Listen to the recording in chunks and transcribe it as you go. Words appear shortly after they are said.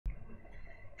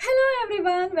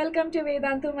everyone, welcome to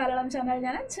Vedantu Malayalam channel.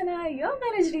 I am your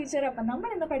biology teacher. We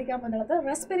will study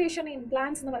respiration in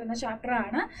plants in the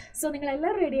chapter. So, if you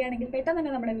are ready, you can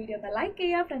video like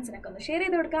friends share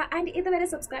and if you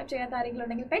subscribe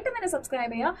to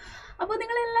subscribe. So,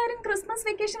 Christmas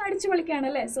vacation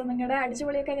so you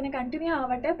continue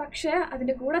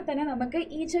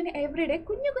each and every day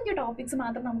topics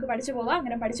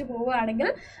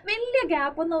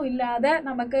gap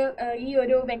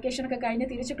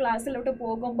vacation ക്ലാസ്സിലോട്ട്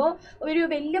പോകുമ്പോൾ ഒരു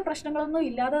വലിയ പ്രശ്നങ്ങളൊന്നും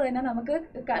ഇല്ലാതെ തന്നെ നമുക്ക്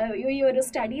ഈ ഒരു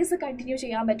studies continue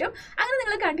ചെയ്യാൻ പറ്റും. അങ്ങനെ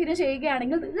നിങ്ങൾ കണ്ടിന്യൂ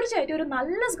ചെയ്യുകയാണെങ്കിൽ തീർച്ചയായിട്ടും ഒരു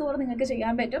നല്ല സ്കോർ നിങ്ങൾക്ക്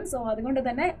ചെയ്യാൻ പറ്റും. സോ അതുകൊണ്ട്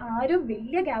തന്നെ ആരും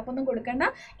വലിയ ഗ്യാപ്പ് ഒന്നും കൊടുക്കണ്ട.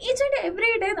 ഈച്ച് ആൻഡ് എവറി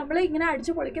ഡേ നമ്മൾ ഇങ്ങനെ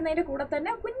അടിച്ചു പൊളിക്കുന്നതിൻ്റെ കൂടെ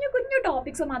തന്നെ കുഞ്ഞു കുഞ്ഞു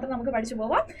ടോപ്പിക്സ് മാത്രം നമുക്ക് പഠിച്ചു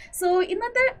പോവാം. സോ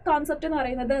ഇന്നത്തെ കോൺസെപ്റ്റ് എന്ന്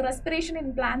പറയുന്നത് റെസ്പിറേഷൻ ഇൻ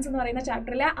പ്ലാന്റ്സ് എന്ന് പറയുന്ന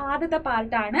ചാപ്റ്ററിലെ ആദ്യത്തെ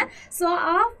പാർട്ടാണ്. സോ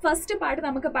ആ ഫസ്റ്റ് പാർട്ട്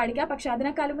നമുക്ക് പഠിക്കാം. പക്ഷെ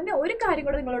അതിനേക്കാളും മുന്നേ ഒരു കാര്യം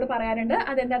കൂടെ നിങ്ങളോട് പറയാനുണ്ട്.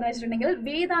 അതെന്താണെന്ന് വെച്ചിട്ടുണ്ടെങ്കിൽ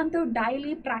വേദാന്തു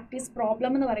ഡെയിലി പ്രാക്ടീസ്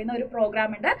പ്രോബ്ലം എന്ന് പറയുന്ന ഒരു പ്രോഗ്രാം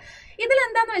ഉണ്ട്. ഇതിൽ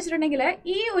എന്താണെന്ന് വെച്ചിട്ടുണ്ടെങ്കിൽ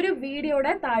ഈ ഒരു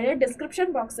വീഡിയോയുടെ താഴെ ഡിസ്ക്രിപ്ഷൻ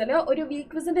ബോക്സിൽ ഒരു വീക്ക്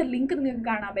ക്വിസിന്റെ ലിങ്ക് നിങ്ങൾക്ക്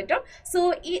കാണാൻ പറ്റും. സോ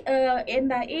ഈ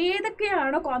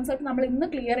ഏതൊക്കെയാണോ കോൺസെപ്റ്റ് നമ്മൾ ഇന്ന്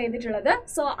ക്ലിയർ ചെയ്തിട്ടുള്ളത്,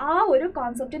 സോ ആ ഒരു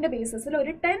കോൺസെപ്റ്റിന്റെ ബേസിസിൽ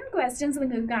ഒരു 10 ക്വസ്റ്റ്യൻസ്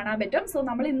നിങ്ങൾക്ക് കാണാൻ പറ്റും. സോ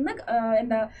നമ്മൾ ഇന്ന്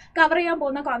കവർ ചെയ്യാൻ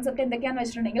പോകുന്ന കോൺസെപ്റ്റ് എന്തൊക്കെയാണെന്ന്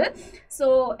വെച്ചിട്ടുണ്ടെങ്കിൽ, സോ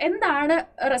എന്താണ്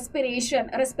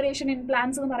റെസ്പിറേഷൻ ഇൻ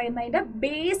പ്ലാന്റ്സ് എന്ന് പറയുന്നതിന്റെ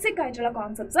ബേസിക് ആയിട്ടുള്ള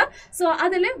കോൺസെപ്റ്റ്സ്. സോ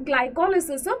അതിൽ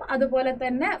ഗ്ലൈക്കോളിസിസും അതുപോലെ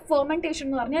തന്നെ ഫെർമെന്റേഷൻ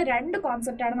എന്ന് പറഞ്ഞ രണ്ട്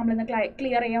കോൺസെപ്റ്റാണ് നമ്മൾ ഇന്ന്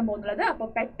ക്ലിയർ ചെയ്യാൻ പോകുന്നത്. അപ്പോൾ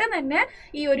പെട്ടെന്ന് തന്നെ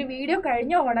ഈ ഒരു വീഡിയോ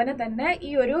കഴിഞ്ഞ ഉടനെ തന്നെ ഈ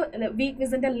ഒരു വീക്ക്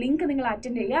ക്വിസിന്റെ ലിങ്ക് നിങ്ങൾ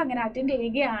അറ്റൻഡ് ചെയ്യുക. അങ്ങനെ അറ്റൻഡ്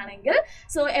ചെയ്യുകയാണെങ്കിൽ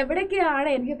സോ എവിടേക്കാണ്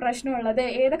എനിക്ക് പ്രശ്നമുള്ളത്,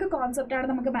 ഏതൊക്കെ കോൺസെപ്റ്റാണ്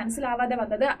നമുക്ക് മനസ്സിലാവാതെ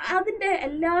വന്നത്, അതിന്റെ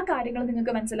എല്ലാ കാര്യങ്ങളും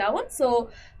നിങ്ങൾക്ക് മനസ്സിലാവും. സോ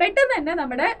പെട്ടെന്ന് തന്നെ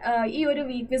നമ്മുടെ ഈ ഒരു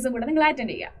വീക്ക് ക്വിസും കൂടെ നിങ്ങൾ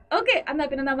അറ്റൻഡ് ചെയ്യുക. ഓക്കെ, എന്നാൽ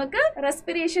പിന്നെ നമുക്ക്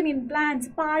റെസ്പിറേഷൻ ഇൻ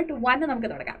പ്ലാന്റ്സ് പാർട്ട് 1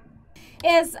 നമുക്ക് തുടങ്ങാം.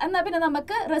 യെസ്, എന്നാൽ പിന്നെ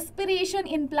നമുക്ക് റെസ്പിറേഷൻ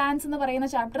ഇൻ പ്ലാന്റ്സ് എന്ന് പറയുന്ന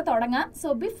ചാപ്റ്റർ തുടങ്ങാം. സോ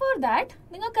ബിഫോർ ദാറ്റ്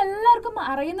നിങ്ങൾക്ക് എല്ലാവർക്കും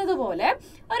അറിയുന്നത് പോലെ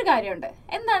ഒരു കാര്യമുണ്ട്.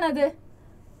 എന്താണത്?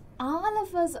 All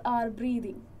of us R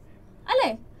breathing അല്ലേ?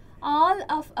 All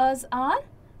of us R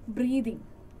breathing.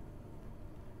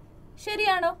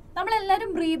 ശരിയാണോ?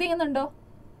 നമ്മളെല്ലാവരും ബ്രീത് ചെയ്യുന്നുണ്ടോ?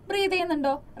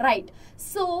 റൈറ്റ്.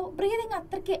 സോ ബ്രീതിങ്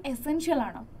അത്രയ്ക്ക് എസെൻഷ്യൽ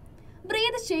ആണോ?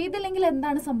 ബ്രീത് ചെയ്തില്ലെങ്കിൽ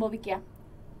എന്താണ് സംഭവിക്കുക?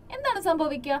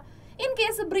 ഇൻ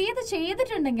കേസ് ബ്രീത്ത്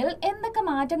ചെയ്തിട്ടുണ്ടെങ്കിൽ എന്തൊക്കെ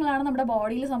മാറ്റങ്ങളാണ് നമ്മുടെ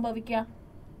ബോഡിയിൽ സംഭവിക്കുക?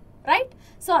 റൈറ്റ്.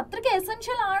 സോ അത്രയ്ക്ക്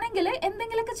എസെൻഷ്യൽ ആണെങ്കിൽ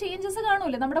എന്തെങ്കിലുമൊക്കെ ചേഞ്ചസ്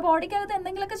കാണൂലേ നമ്മുടെ ബോഡിക്കകത്ത്?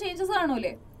 എന്തെങ്കിലുമൊക്കെ ചേഞ്ചസ്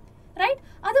കാണൂലേ? റൈറ്റ്.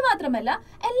 അത് മാത്രമല്ല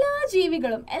എല്ലാ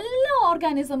ജീവികളും എല്ലാ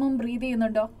ഓർഗാനിസമും ബ്രീത്ത്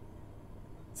ചെയ്യുന്നുണ്ടോ?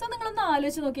 സോ നിങ്ങളൊന്ന്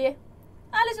ആലോചിച്ച് നോക്കിയേ.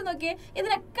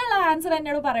 ഇതിനൊക്കെ ഉള്ള ആൻസർ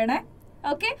എന്നോട് പറയണേ.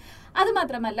 ഓക്കെ. അത്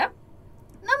മാത്രമല്ല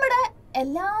നമ്മുടെ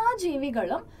എല്ലാ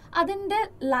ജീവികളും അതിൻ്റെ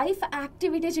ലൈഫ്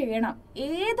ആക്ടിവിറ്റി ചെയ്യണം.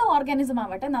 ഏത് ഓർഗാനിസം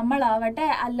ആവട്ടെ, നമ്മളാവട്ടെ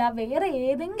അല്ല വേറെ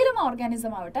ഏതെങ്കിലും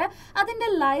ഓർഗാനിസം ആവട്ടെ, അതിൻ്റെ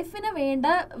ലൈഫിന് വേണ്ട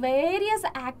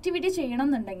വേരിയസ് ആക്ടിവിറ്റി ചെയ്യണം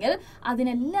എന്നുണ്ടെങ്കിൽ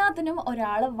അതിനെല്ലാത്തിനും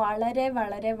ഒരാൾ വളരെ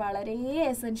വളരെ വളരെ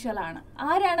എസെൻഷ്യൽ ആണ്.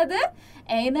 ആരാണത്?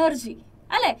 എനർജി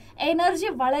അല്ലേ? എനർജി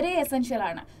വളരെ എസെൻഷ്യൽ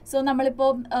ആണ്. സോ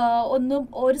നമ്മളിപ്പോൾ ഒന്നും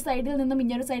ഒരു സൈഡിൽ നിന്നും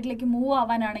ഇങ്ങനൊരു സൈഡിലേക്ക് മൂവ്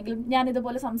ആവാനാണെങ്കിലും, ഞാൻ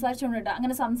ഇതുപോലെ സംസാരിച്ചുകൊണ്ടിട്ട്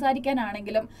അങ്ങനെ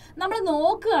സംസാരിക്കാനാണെങ്കിലും, നമ്മൾ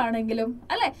നോക്കുകയാണെങ്കിലും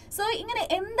അല്ലേ, സോ ഇങ്ങനെ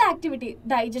എന്ത് ആക്ടിവിറ്റി,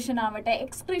 ഡൈജഷൻ ആവട്ടെ,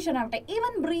 എക്സ്ക്രീഷൻ ആവട്ടെ,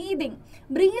 ഈവൻ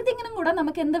ബ്രീതിങ്ങിനും കൂടെ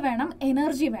നമുക്ക് എന്ത് വേണം?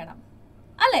 എനർജി വേണം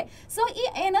അല്ലേ? സോ ഈ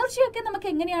എനർജിയൊക്കെ നമുക്ക്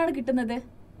എങ്ങനെയാണ് കിട്ടുന്നത്?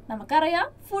 നമുക്കറിയാം,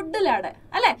 ഫുഡിലാണ്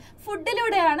അല്ലേ?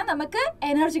 ഫുഡിലൂടെയാണ് നമുക്ക്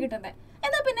എനർജി കിട്ടുന്നത്.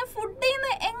 എന്നാൽ പിന്നെ ഫുഡിൽ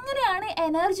നിന്ന് എങ്ങനെയാണ്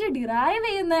എനർജി ഡിറൈവ്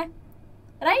ചെയ്യുന്നത്?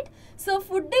 റൈറ്റ്. സോ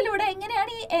ഫുഡിലൂടെ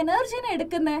എങ്ങനെയാണ് ഈ എനർജിനെ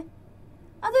എടുക്കുന്നത്?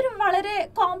 അതൊരു വളരെ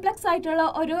കോംപ്ലക്സ് ആയിട്ടുള്ള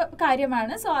ഒരു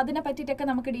കാര്യമാണ്. സോ അതിനെ പറ്റിയിട്ടൊക്കെ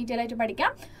നമുക്ക് ഡീറ്റെയിൽ ആയിട്ട്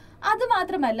പഠിക്കാം. അത്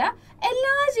മാത്രമല്ല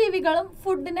എല്ലാ ജീവികളും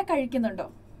ഫുഡിനെ കഴിക്കുന്നുണ്ടോ?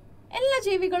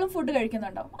 ഫുഡ്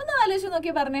കഴിക്കുന്നുണ്ടോ? ഒന്ന് ആലോചിച്ച്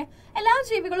നോക്കി പറഞ്ഞേ. എല്ലാ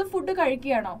ജീവികളും ഫുഡ്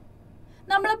കഴിക്കുകയാണോ?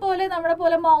 നമ്മുടെ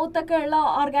പോലെ മൗത്തൊക്കെ ഉള്ള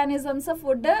ഓർഗാനിസംസ്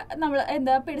ഫുഡ് നമ്മൾ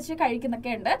പിടിച്ച്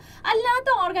കഴിക്കുന്നൊക്കെ ഉണ്ട്. അല്ലാത്ത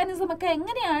ഓർഗാനിസം ഒക്കെ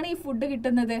എങ്ങനെയാണ് ഈ ഫുഡ്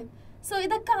കിട്ടുന്നത്? സോ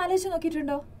ഇതൊക്കെ ആലോചിച്ച്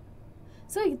നോക്കിയിട്ടുണ്ടോ?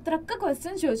 സോ ഇത്രയൊക്കെ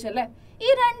ക്വസ്റ്റ്യൻ ചോദിച്ചല്ലേ?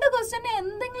 ഈ 2 ക്വസ്റ്റ്യന്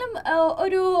എന്തെങ്കിലും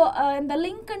ഒരു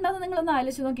ലിങ്ക് ഉണ്ടോയെന്ന് നിങ്ങളൊന്ന്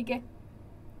ആലോചിച്ച് നോക്കിക്കേ.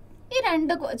 ഈ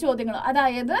 2 ചോദ്യങ്ങളും,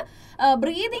 അതായത്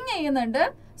ബ്രീതിങ് ചെയ്യുന്നുണ്ട്.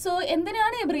 സോ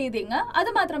എന്തിനാണ് ഈ ബ്രീതിങ്? അത്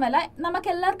മാത്രമല്ല നമുക്ക്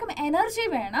എല്ലാവർക്കും എനർജി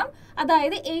വേണം,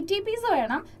 അതായത് ATPs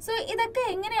വേണം. സോ ഇതൊക്കെ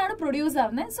എങ്ങനെയാണ് പ്രൊഡ്യൂസ്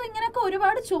ആവുന്നത്? സോ ഇങ്ങനെയൊക്കെ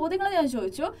ഒരുപാട് ചോദ്യങ്ങൾ ഞാൻ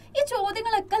ചോദിച്ചു. ഈ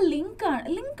ചോദ്യങ്ങളൊക്കെ ലിങ്ക്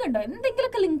ഉണ്ടോ?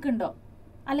 എന്തെങ്കിലുമൊക്കെ ലിങ്ക് ഉണ്ടോ?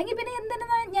 അല്ലെങ്കിൽ പിന്നെ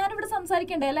എന്തിനാ ഞാനിവിടെ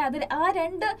സംസാരിക്കണ്ടേ അല്ലേ? അത് ആ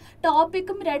 2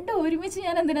 ടോപ്പിക്കും ഒരുമിച്ച്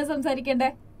ഞാൻ എന്തിനാ സംസാരിക്കണ്ടേ?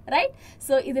 റൈറ്റ്.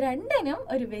 സോ ഇത് രണ്ടിനും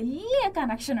ഒരു വലിയ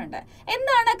കണക്ഷൻ ഉണ്ട്.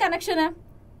 എന്താണ് കണക്ഷന്?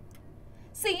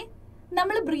 സി,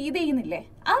 നമ്മൾ ബ്രീത് ചെയ്യുന്നില്ലേ,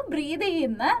 ആ ബ്രീത്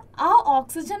ചെയ്യുന്ന ആ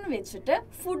ഓക്സിജൻ വെച്ചിട്ട്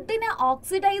ഫുഡിനെ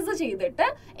ഓക്സിഡൈസ് ചെയ്തിട്ട്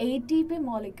ATP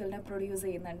മോളിക്യൂളിനെ പ്രൊഡ്യൂസ്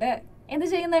ചെയ്യുന്നുണ്ട്. എന്ത്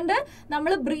ചെയ്യുന്നുണ്ട്?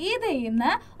 നമ്മൾ ബ്രീത് ചെയ്യുന്ന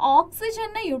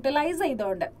ഓക്സിജനെ യൂട്ടിലൈസ്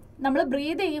ചെയ്തുകൊണ്ട് നമ്മൾ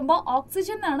ബ്രീത്ത് ചെയ്യുമ്പോൾ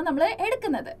ഓക്സിജനാണ് നമ്മൾ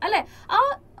എടുക്കുന്നത് അല്ലെ. ആ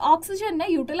ഓക്സിജനെ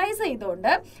യൂട്ടിലൈസ്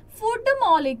ചെയ്തുകൊണ്ട് ഫുഡ്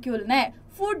മോളിക്യൂളിനെ,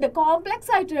 ഫുഡ്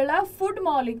കോംപ്ലക്സ് ആയിട്ടുള്ള ഫുഡ്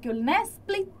മോളിക്യൂളിനെ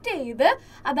സ്പ്ലിറ്റ് ചെയ്ത്,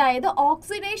 അതായത്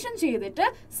ഓക്സിഡേഷൻ ചെയ്തിട്ട്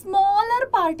സ്മോളർ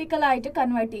പാർട്ടിക്കിൾ ആയിട്ട്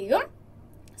കൺവേർട്ട് ചെയ്യും.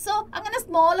 സോ അങ്ങനെ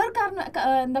സ്മോളർ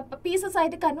പീസസ്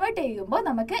ആയിട്ട് കൺവേർട്ട് ചെയ്യുമ്പോൾ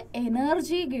നമുക്ക്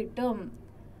എനർജി കിട്ടും.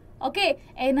 ഓക്കെ,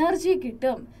 എനർജി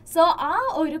കിട്ടും. സോ ആ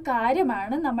ഒരു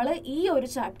കാര്യമാണ് നമ്മൾ ഈ ഒരു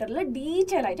ചാപ്റ്ററിൽ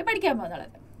ഡീറ്റെയിൽ ആയിട്ട് പഠിക്കാൻ പോകുന്നത്.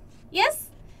 യെസ്,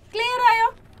 ക്ലിയർ ആയോ?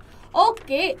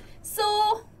 ഓക്കെ, സോ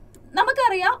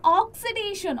നമുക്കറിയാം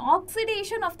ഓക്സിഡേഷൻ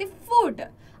ഓഫ് ദി ഫുഡ്,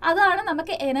 അതാണ്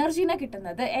നമുക്ക് എനർജീനെ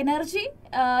കിട്ടുന്നത്. എനർജി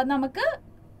നമുക്ക്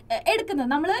എടുക്കുന്നത്,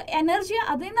 നമ്മൾ എനർജി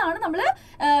അതിൽ നിന്നാണ് നമ്മൾ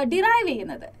ഡിറൈവ്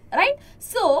ചെയ്യുന്നത്, റൈറ്റ്?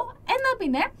 സോ എന്നാൽ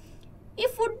പിന്നെ ഈ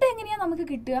ഫുഡ് എങ്ങനെയാണ് നമുക്ക്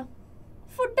കിട്ടുക?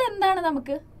 ഫുഡ് എന്താണ്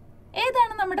നമുക്ക്?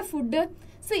 ഏതാണ് നമ്മുടെ ഫുഡ്?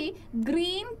 സി,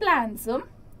 ഗ്രീൻ പ്ലാന്റ്സും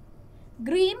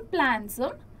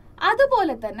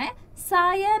അതുപോലെ തന്നെ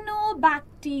സയനോ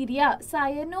ബാക്ടീരിയ.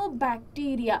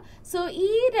 സോ ഈ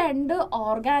രണ്ട്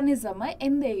ഓർഗാനിസം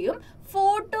എന്ത് ചെയ്യും?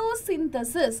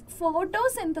 ഫോട്ടോസിന്തസിസ്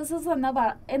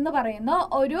എന്ന് പറയുന്ന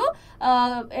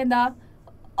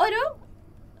ഒരു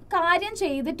കാര്യം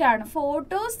ചെയ്തിട്ടാണ്,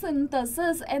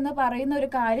 ഫോട്ടോസിന്തസിസ് എന്ന് പറയുന്ന ഒരു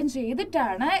കാര്യം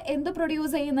ചെയ്തിട്ടാണ് എന്ത്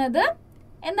പ്രൊഡ്യൂസ് ചെയ്യുന്നത്?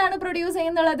 എന്താണ് പ്രൊഡ്യൂസ്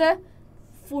ചെയ്യുന്നുള്ളത്?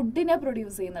 ഫുഡിനെ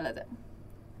produce ചെയ്യുന്നുള്ളത്.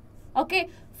 Okay,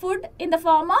 food in the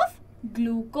form of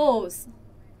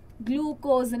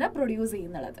ഗ്ലൂക്കോസിനെ produce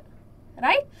ചെയ്യുന്നുള്ളത്,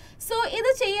 right? So ഇത്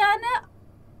ചെയ്യാൻ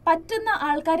പറ്റുന്ന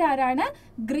ആൾക്കാർ ആരാണ്?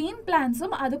 ഗ്രീൻ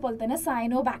പ്ലാന്റ്സും അതുപോലെ തന്നെ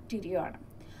സയനോ ബാക്ടീരിയയും ആണ്.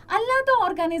 അല്ലാത്ത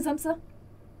ഓർഗാനിസംസ്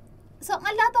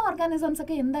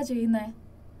ഒക്കെ എന്താ ചെയ്യുന്നത്?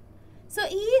 സോ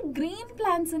ഈ ഗ്രീൻ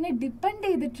പ്ലാന്റ്സിനെ ഡിപ്പെൻഡ്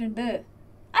ചെയ്തിട്ടുണ്ട്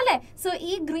അല്ലെ. സോ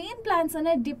ഈ ഗ്രീൻ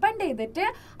പ്ലാന്റ്സിനെ ഡിപ്പെൻഡ് ചെയ്തിട്ട്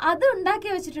അത് ഉണ്ടാക്കി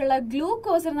വെച്ചിട്ടുള്ള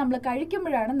ഗ്ലൂക്കോസിനെ നമ്മൾ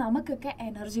കഴിക്കുമ്പോഴാണ് നമുക്കൊക്കെ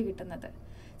എനർജി കിട്ടുന്നത്.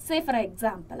 സേ ഫോർ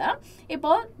എക്സാമ്പിൾ,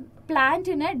 ഇപ്പോൾ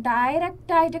പ്ലാന്റിന്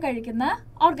ഡയറക്റ്റ് ആയിട്ട് കഴിക്കുന്ന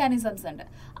ഓർഗാനിസംസ് ഉണ്ട്.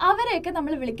 അവരെയൊക്കെ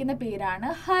നമ്മൾ വിളിക്കുന്ന പേരാണ്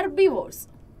ഹെർബിവോർസ്.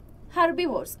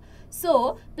 സോ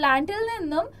പ്ലാന്റിൽ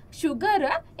നിന്നും ഷുഗർ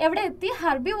എവിടെ എത്തി?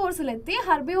 ഹെർബിവോർസിലെത്തി.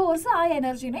 ഹെർബിവോർസ് ആ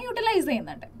എനർജീനെ യൂട്ടിലൈസ്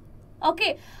ചെയ്യുന്നുണ്ട്. ഓക്കെ,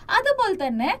 അതുപോലെ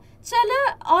തന്നെ ചില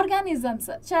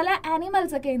ഓർഗാനിസംസ്, ചില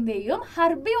ആനിമൽസ് ഒക്കെ എന്ത് ചെയ്യും?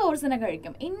 ഹെർബിവോർസിനെ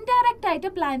കഴിക്കും. ഇൻഡയറക്റ്റ് ആയിട്ട്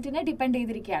പ്ലാന്റിനെ ഡിപ്പെൻഡ്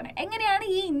ചെയ്തിരിക്കുകയാണ്. എങ്ങനെയാണ്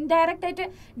ഈ ഇൻഡയറക്റ്റ് ആയിട്ട്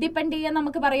ഡിപ്പെൻഡ് ചെയ്യാൻ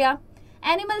നമുക്ക് പറയാം?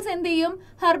 ആനിമൽസ് എന്ത് ചെയ്യും?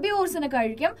 ഹെർബിവോർസിനെ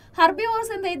കഴിക്കും.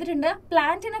 ഹെർബിവോർസ് എന്ത് ചെയ്തിട്ടുണ്ട്?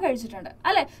 പ്ലാന്റിനെ കഴിച്ചിട്ടുണ്ട്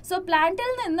അല്ലെ. സോ പ്ലാന്റിൽ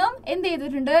നിന്നും എന്ത്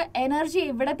ചെയ്തിട്ടുണ്ട്? എനർജി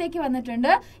ഇവിടത്തേക്ക്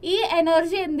വന്നിട്ടുണ്ട്. ഈ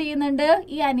എനർജി എന്ത് ചെയ്യുന്നുണ്ട്?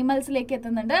 ഈ ആനിമൽസിലേക്ക്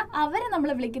എത്തുന്നുണ്ട്. അവരെ നമ്മൾ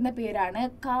വിളിക്കുന്ന പേരാണ്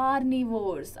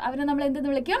കാർണിവോർസ്. അവരെ നമ്മൾ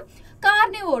എന്തെന്ന് വിളിക്കും?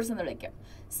 കാർണിവോർസ് എന്ന് വിളിക്കും.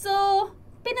 സോ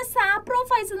പിന്നെ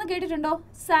സാപ്രോഫൈറ്റ്സ് എന്ന് കേട്ടിട്ടുണ്ടോ?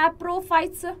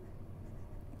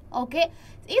 ഓക്കെ,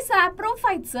 ഈ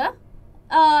സാപ്രോഫൈറ്റ്സ്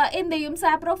എന്ത് ചെയ്യും?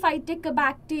 സാപ്രോഫൈറ്റിക്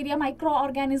ബാക്ടീരിയ, മൈക്രോ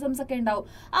ഓർഗാനിസംസ് ഒക്കെ ഉണ്ടാവും.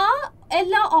 ആ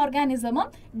എല്ലാ ഓർഗാനിസമും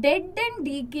ഡെഡ് ആൻഡ്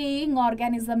ഡീക്കേയിങ്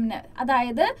ഓർഗാനിസമിന്,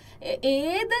 അതായത്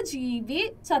ഏത് ജീവി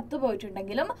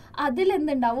ചത്തുപോയിട്ടുണ്ടെങ്കിലും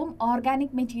അതിലെന്തുണ്ടാവും?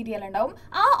 ഓർഗാനിക് മെറ്റീരിയൽ ഉണ്ടാവും.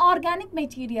 ആ ഓർഗാനിക്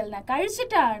മെറ്റീരിയലിനെ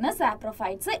കഴിച്ചിട്ടാണ്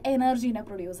സാപ്രോഫൈറ്റ്സ് എനർജീനെ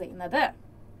പ്രൊഡ്യൂസ് ചെയ്യുന്നത്.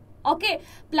 ഓക്കെ,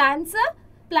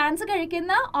 പ്ലാന്റ്സ്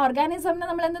കഴിക്കുന്ന ഓർഗാനിസമിനെ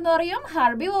നമ്മൾ എന്തെന്ന് പറയും?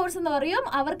 ഹെർബിവോർസ് എന്ന് പറയും.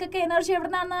 അവർക്കൊക്കെ എനർജി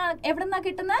എവിടെന്നാ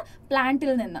കിട്ടുന്നത്?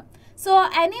 പ്ലാന്റിൽ നിന്ന്. സോ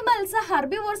അനിമൽസ്,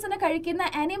 ഹെർബിവോർസിനെ കഴിക്കുന്ന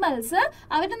അനിമൽസ്,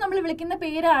 അവരെ നമ്മൾ വിളിക്കുന്ന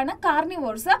പേരാണ്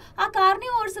കാർണിവോർസ്. ആ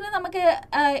കാർണിവോർസിന് നമുക്ക്,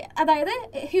 അതായത്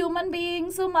ഹ്യൂമൻ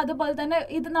ബീയിങ്സും അതുപോലെ തന്നെ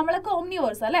ഇത് നമ്മളൊക്കെ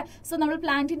ഓംനിവോർസ് അല്ലെ. സോ നമ്മൾ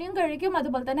പ്ലാന്റിനെയും കഴിക്കും,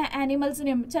 അതുപോലെ തന്നെ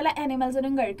ചില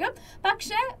ആനിമൽസിനും കഴിക്കും.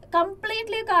 പക്ഷെ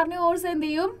കംപ്ലീറ്റ്ലി കാർണിവോർസ് എന്ത്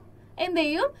ചെയ്യും?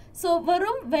 സോ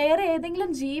വെറും വേറെ ഏതെങ്കിലും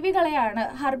ജീവികളെയാണ്,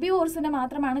 ഹെർബിവോർസിനെ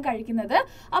മാത്രമാണ് കഴിക്കുന്നത്.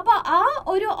 അപ്പോൾ ആ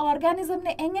ഒരു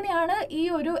ഓർഗാനിസമിന് എങ്ങനെയാണ് ഈ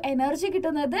ഒരു എനർജി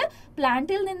കിട്ടുന്നത്?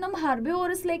 പ്ലാന്റിൽ നിന്നും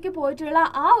ഹെർബിവോർസിലേക്ക് പോയിട്ടുള്ള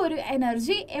ആ ഒരു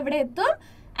എനർജി എവിടെ എത്തും?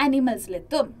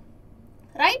 ആനിമൽസിലെത്തും,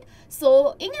 റൈറ്റ്? സോ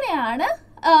ഇങ്ങനെയാണ്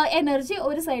എനർജി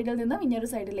ഒരു സൈഡിൽ നിന്നും ഇങ്ങനൊരു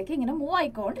സൈഡിലേക്ക് ഇങ്ങനെ മൂവ്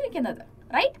ആയിക്കൊണ്ടിരിക്കുന്നത്,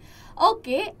 റൈറ്റ്?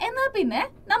 ഓക്കെ, എന്നാൽ പിന്നെ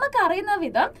നമുക്കറിയുന്ന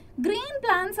വിധം ഗ്രീൻ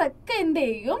പ്ലാന്റ്സ് ഒക്കെ എന്ത്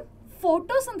ചെയ്യും?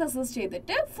 ഫോട്ടോസിന്തസിസ്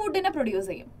ചെയ്തിട്ട് ഫുഡിനെ പ്രൊഡ്യൂസ്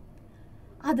ചെയ്യും.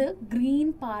 അത് ഗ്രീൻ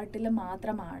പാർട്ടിൽ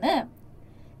മാത്രമാണ്.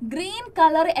 ഗ്രീൻ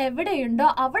കളർ എവിടെയുണ്ടോ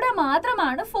അവിടെ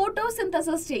മാത്രമാണ്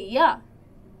ഫോട്ടോസിന്തസിസ് ചെയ്യുക.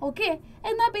 ഓക്കെ,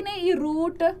 എന്നാൽ പിന്നെ ഈ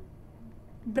റൂട്ട്,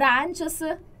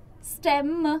 ബ്രാഞ്ചസ്, സ്റ്റെം,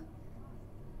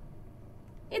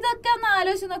 ഇതൊക്കെ ഒന്ന്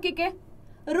ആലോചിച്ച് നോക്കിക്കേ.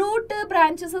 റൂട്ട്,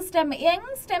 ബ്രാഞ്ചസ്, സ്റ്റെം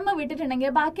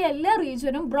വിട്ടിട്ടുണ്ടെങ്കിൽ ബാക്കി എല്ലാ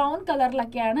റീജിയനും ബ്രൗൺ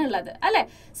കളറിലൊക്കെയാണ് ഉള്ളത് അല്ലെ.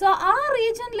 സോ ആ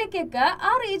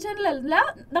റീജിയനിലെല്ലാം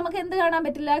നമുക്ക് എന്ത് കാണാൻ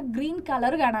പറ്റില്ല? ഗ്രീൻ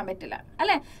കളർ കാണാൻ പറ്റില്ല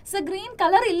അല്ലെ. സോ ഗ്രീൻ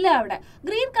കളർ ഇല്ല അവിടെ.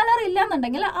 ഗ്രീൻ കളർ ഇല്ല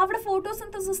എന്നുണ്ടെങ്കിൽ അവിടെ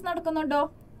ഫോട്ടോസിന്തസിസ് നടക്കുന്നുണ്ടോ?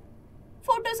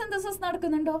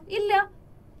 ഇല്ല,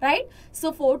 റൈറ്റ്? സോ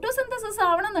ഫോട്ടോസിന്തസിസ്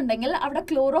ആവണമെന്നുണ്ടെങ്കിൽ അവിടെ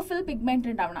ക്ലോറോഫിൽ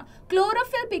പിഗ്മെന്റ് ഉണ്ടാവണം.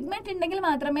 ക്ലോറോഫിൽ പിഗ്മെന്റ് ഉണ്ടെങ്കിൽ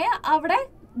മാത്രമേ അവിടെ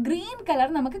ഗ്രീൻ കളർ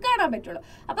നമുക്ക് കാണാൻ പറ്റുള്ളൂ.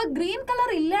 അപ്പൊ ഗ്രീൻ കളർ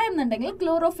ഇല്ല എന്നുണ്ടെങ്കിൽ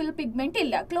ക്ലോറോഫിൽ പിഗ്മെന്റ്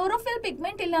ഇല്ല. ക്ലോറോഫിൽ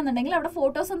പിഗ്മെന്റ് ഇല്ല എന്നുണ്ടെങ്കിൽ അവിടെ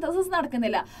ഫോട്ടോസിന്തസിസ്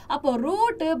നടക്കുന്നില്ല. അപ്പോൾ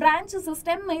റൂട്ട്, ബ്രാഞ്ചസ്,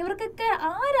 സ്റ്റെം ഇവർക്കൊക്കെ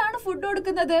ആരാണ് ഫുഡ്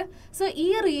കൊടുക്കുന്നത്? സോ ഈ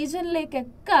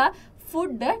റീജിയനിലേക്കൊക്കെ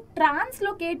ഫുഡ്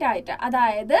ട്രാൻസ്ലൊക്കേറ്റ് ആയിട്ട്,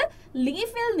 അതായത്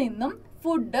ലീഫിൽ നിന്നും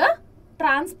ഫുഡ്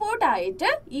ട്രാൻസ്പോർട്ട് ആയിട്ട്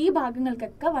ഈ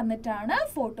ഭാഗങ്ങൾക്കൊക്കെ വന്നിട്ടാണ്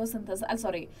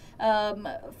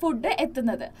ഫുഡ്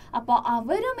എത്തുന്നത്. അപ്പോൾ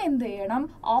അവരും എന്ത് ചെയ്യണം?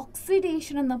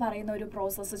 ഓക്സിഡേഷൻ എന്ന് പറയുന്ന ഒരു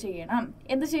പ്രോസസ്സ് ചെയ്യണം.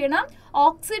 എന്ത് ചെയ്യണം?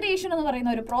 ഓക്സിഡേഷൻ എന്ന്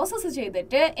പറയുന്ന ഒരു പ്രോസസ്സ്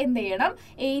ചെയ്തിട്ട് എന്ത് ചെയ്യണം?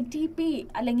 ATP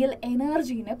അല്ലെങ്കിൽ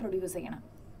എനർജീനെ പ്രൊഡ്യൂസ് ചെയ്യണം.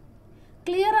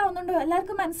 ക്ലിയർ ആവുന്നുണ്ടോ?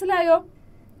 എല്ലാവർക്കും മനസ്സിലായോ?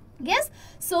 യെസ്.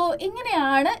 സോ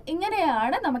ഇങ്ങനെയാണ്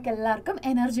നമുക്ക് എല്ലാവർക്കും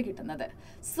എനർജി കിട്ടുന്നത്.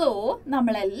 സോ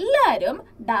നമ്മളെല്ലാവരും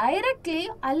ഡയറക്ട്ലി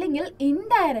അല്ലെങ്കിൽ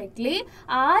ഇൻഡയറക്ട്ലി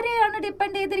ആരെയാണ്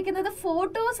ഡിപ്പെൻഡ് ചെയ്തിരിക്കുന്നത്?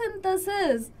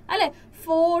 ഫോട്ടോസിന്തസിസ് അല്ലെ?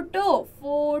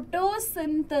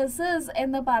 ഫോട്ടോസിന്തസിസ്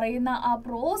എന്ന് പറയുന്ന ആ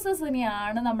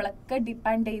പ്രോസസ്സിനെയാണ് നമ്മളൊക്കെ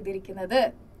ഡിപ്പെൻഡ് ചെയ്തിരിക്കുന്നത്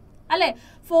അല്ലെ?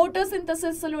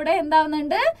 ഫോട്ടോസിന്തസിസിലൂടെ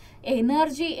എന്താവുന്നുണ്ട്?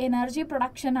 എനർജി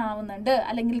പ്രൊഡക്ഷൻ ആവുന്നുണ്ട്,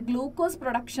 അല്ലെങ്കിൽ ഗ്ലൂക്കോസ്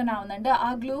പ്രൊഡക്ഷൻ ആവുന്നുണ്ട്. ആ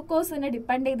ഗ്ലൂക്കോസിനെ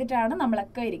ഡിപ്പെൻഡ് ചെയ്തിട്ടാണ്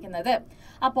നമ്മളൊക്കെ ഇരിക്കുന്നത്.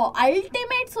 അപ്പോൾ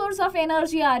അൾട്ടിമേറ്റ് സോഴ്സ് ഓഫ്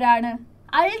എനർജി ആരാണ്?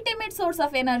 Ultimate source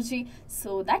of energy,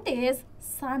 so that is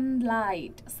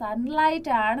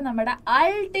sunlight ആണ് നമ്മുടെ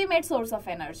ultimate source of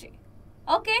energy.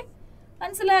 Okay,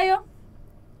 മനസ്സിലായോ?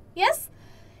 യെസ്.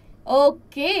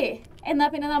 ഓക്കെ, എന്നാ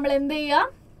പിന്നെ നമ്മൾ എന്ത് ചെയ്യാം?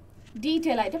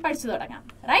 ഡീറ്റെയിൽ ആയിട്ട് പഠിച്ചു തുടങ്ങാം.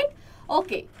 Right?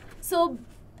 Okay. So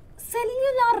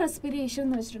cellular respiration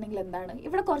എന്ന് വെച്ചിട്ടുണ്ടെങ്കിൽ എന്താണ്?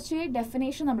 ഇവിടെ കുറച്ച്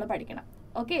ഡെഫിനേഷൻ നമ്മൾ പഠിക്കണം.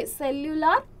 ഓക്കെ,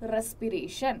 സെല്ലുലാർ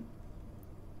റെസ്പിറേഷൻ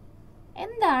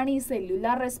എന്താണ്? ഈ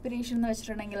സെല്ലുലാർ റെസ്പിറേഷൻ എന്ന്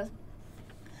വെച്ചിട്ടുണ്ടെങ്കിൽ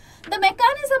the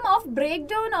mechanism of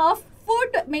breakdown of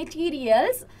food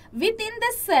materials within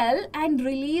the cell and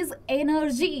release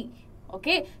energy.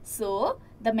 Okay, so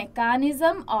the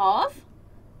mechanism of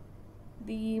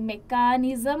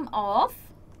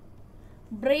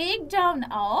breakdown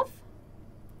of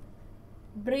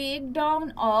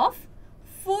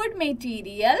food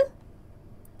material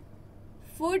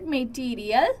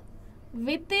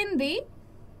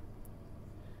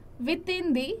within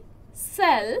the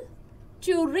cell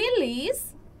to release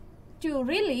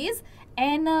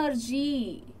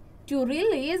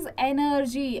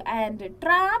energy and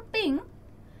trapping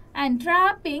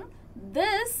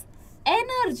this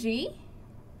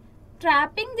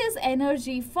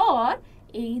energy for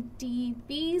ATP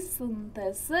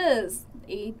synthesis.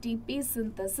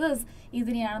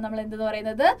 ഇതിനെയാണ് നമ്മൾ എന്തെന്ന്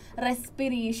പറയുന്നത്?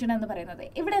 Respiration എന്ന് പറയുന്നത്.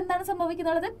 ഇവിടെ എന്താണ്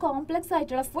സംഭവിക്കുന്നത്? Complex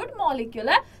ആയിട്ടുള്ള ഫുഡ്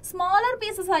മോളിക്യൂള് സ്മോളർ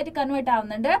പീസസ് ആയിട്ട് കൺവേർട്ട്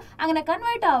ആവുന്നുണ്ട്. അങ്ങനെ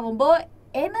കൺവേർട്ട് ആവുമ്പോൾ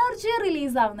എനർജി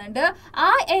റിലീസ് ആവുന്നുണ്ട്. ആ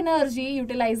എനർജി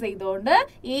യൂട്ടിലൈസ് ചെയ്തുകൊണ്ട്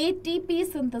ATP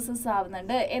സിന്തസിസ്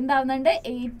ആവുന്നുണ്ട്. എന്താവുന്നുണ്ട്?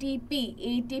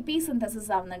 ATP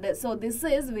സിന്തസിസ് ആവുന്നുണ്ട്. So this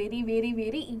is very very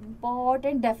very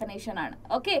important definition ആണ്.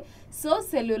 Okay, so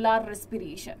cellular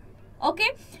respiration. Okay,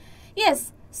 yes.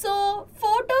 So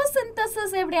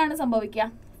photosynthesis എവിടെയാണ് സംഭവിക്കുക?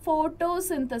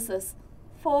 ഫോട്ടോസിന്തസിസ്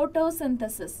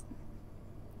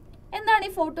എന്താണ്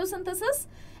ഈ ഫോട്ടോസിന്തസിസ്?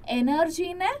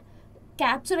 എനർജീനെ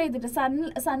ക്യാപ്ചർ ചെയ്തിട്ട്,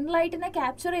 സൺലൈറ്റിനെ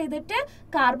ക്യാപ്ചർ ചെയ്തിട്ട്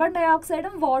കാർബൺ ഡൈ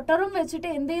ഓക്സൈഡും വാട്ടറും വെച്ചിട്ട്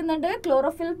എന്ത് ചെയ്യുന്നുണ്ട്?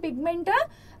 ക്ലോറോഫിൽ പിഗ്മെന്റ്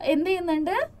എന്ത്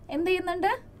ചെയ്യുന്നുണ്ട്?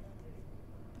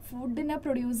 ഫുഡിനെ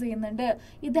പ്രൊഡ്യൂസ് ചെയ്യുന്നുണ്ട്.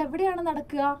 ഇതെവിടെയാണ്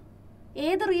നടക്കുക?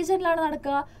 ഏത് റീജിയനിലാണ്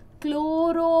നടക്കുക?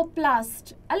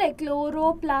 ക്ലോറോപ്ലാസ്റ്റ് അല്ലെ?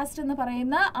 ക്ലോറോപ്ലാസ്റ്റ് എന്ന്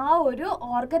പറയുന്ന ആ ഒരു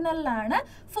ഓർഗനലിലാണ്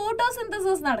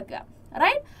ഫോട്ടോസിന്തസിസ് നടക്കുക.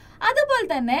 റൈറ്റ്? അതുപോലെ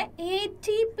തന്നെ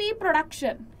ATP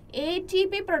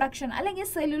പ്രൊഡക്ഷൻ അല്ലെങ്കിൽ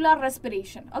cellular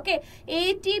respiration. Okay,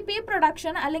 ATP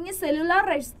production അല്ലെങ്കിൽ സെല്ലുലാർ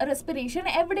റെസ്പിറേഷൻ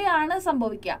എവിടെയാണ്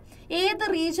സംഭവിക്കുക? ഏത്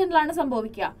റീജിയനിലാണ്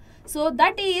സംഭവിക്കുക? So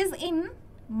that is in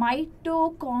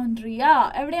mitochondria.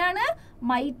 എവിടെയാണ്?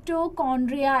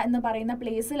 മൈറ്റോകോൺട്രിയ എന്ന് പറയുന്ന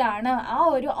പ്ലേസിലാണ്, ആ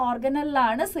ഒരു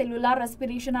ഓർഗനലിലാണ് സെല്ലുലാർ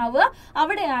റെസ്പിറേഷൻ ആവുക.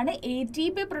 അവിടെയാണ്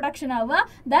ATP പ്രൊഡക്ഷൻ ആവുക.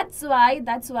 That's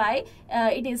why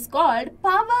it is called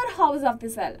power house of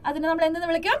the cell. അതിനെ നമ്മൾ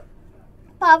എന്തെന്ന് വിളിക്കും?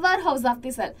 Power house of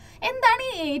the cell. എന്താണ് ഈ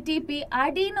ATP?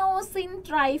 Adenosine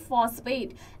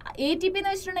triphosphate. ATP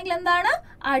എന്ന് വെച്ചിട്ടുണ്ടെങ്കിൽ എന്താണ്?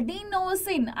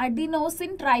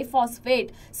 Adenosine triphosphate.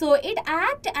 So it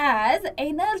act as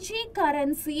energy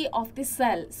currency of the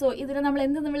cell. So ഇതിനെ നമ്മൾ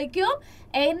എന്തെന്ന് വിളിക്കും?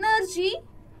 Energy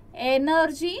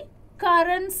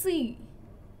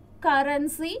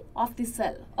currency of the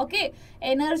cell. Okay,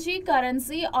 energy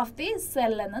currency of the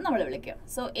cell എന്ന് നമ്മൾ വിളിക്കും.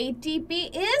 So ATP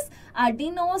is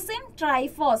adenosine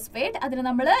triphosphate. അതിന്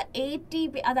നമ്മൾ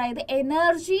ATP അതായത്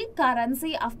energy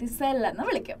currency of the cell എന്ന്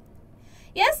വിളിക്കും.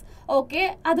 യെസ്. ഓക്കെ,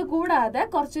 അതുകൂടാതെ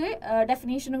കുറച്ച്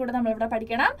ഡെഫിനേഷൻ കൂടെ നമ്മളിവിടെ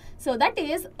പഠിക്കണം. So that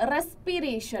is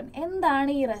respiration.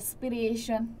 എന്താണ് ഈ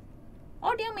respiration?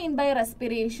 What do you mean by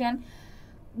respiration?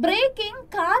 Breaking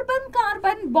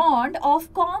carbon-carbon bond of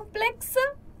complex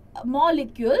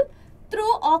molecule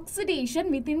through oxidation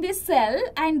within the cell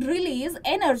and release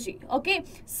energy. Okay,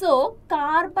 so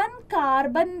carbon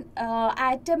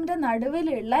atom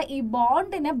നടുവിലുള്ള ഈ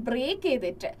ബോണ്ടിനെ break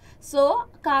ചെയ്തിട്ട്, so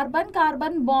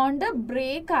carbon bond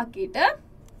break ആക്കിയിട്ട്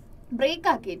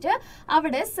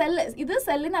അവിടെ ഇത്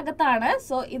സെല്ലിനകത്താണ്.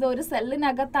 So ഇതൊരു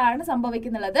സെല്ലിനകത്താണ്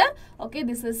സംഭവിക്കുന്നുള്ളത്. Okay,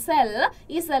 this is cell.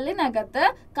 ഈ സെല്ലിനകത്ത്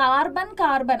carbon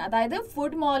അതായത്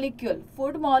food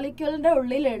മോളിക്യൂളിന്റെ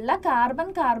ഉള്ളിലുള്ള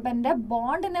കാർബന്റെ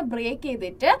ബോണ്ടിനെ ബ്രേക്ക്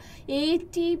ചെയ്തിട്ട്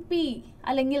ATP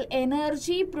അല്ലെങ്കിൽ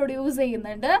എനർജി പ്രൊഡ്യൂസ്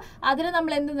ചെയ്യുന്നുണ്ട്. അതിന്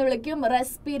നമ്മൾ എന്തെന്ന് വിളിക്കും?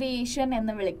 റെസ്പിറേഷൻ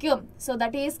എന്ന് വിളിക്കും. So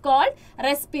that is called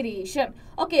respiration.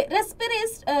 Okay,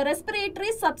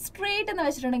 respiratory substrate എന്ന്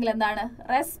വെച്ചിട്ടുണ്ടെങ്കിൽ എന്താണ്?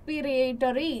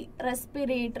 Respiratory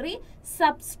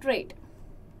substrate.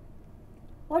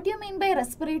 What do you mean by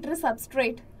respiratory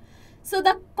substrate? So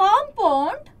the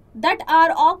compound that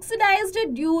are oxidized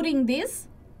during this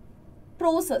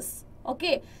process.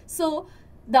 Okay, so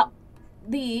the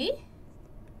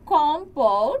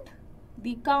compound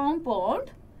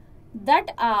that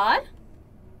are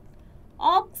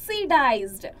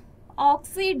oxidized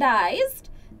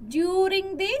during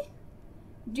the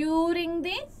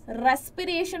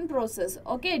respiration process.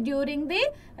 Okay, during the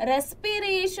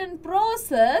respiration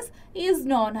process is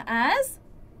known as,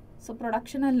 so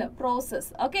production alla process.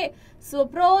 Okay, so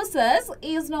process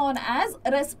is known as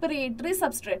respiratory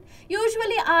substrate.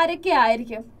 Usually ആരൊക്കെ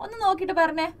ആയിരിക്കും? ഒന്ന് നോക്കിയിട്ട്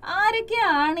പറഞ്ഞേ,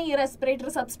 ആരൊക്കെയാണ് ഈ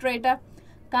respiratory substrate?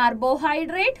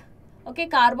 Carbohydrate. Okay,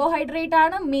 carbohydrate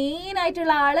ആണ് main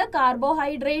ആയിട്ടുള്ള ആള്,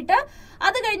 കാർബോഹൈഡ്രേറ്റ്.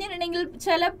 അത് കഴിഞ്ഞിട്ടുണ്ടെങ്കിൽ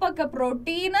ചിലപ്പോൾ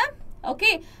protein,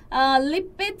 okay,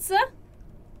 lipids,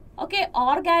 okay,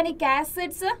 organic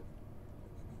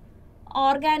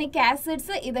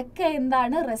acids, ഇതൊക്കെ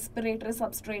എന്താണ്? റെസ്പിറേറ്ററി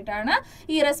സബ്സ്ട്രേറ്റ് ആണ്.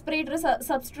 ഈ റെസ്പിറേറ്ററി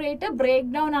സബ്സ്ട്രേറ്റ്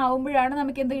ബ്രേക്ക് ഡൗൺ ആവുമ്പോഴാണ്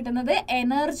നമുക്ക് എന്ത് കിട്ടുന്നത്?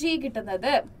 എനർജി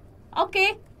കിട്ടുന്നത്. ഓക്കെ,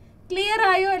 ക്ലിയർ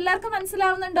ആയോ? എല്ലാവർക്കും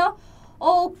മനസ്സിലാവുന്നുണ്ടോ?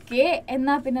 ഓക്കെ,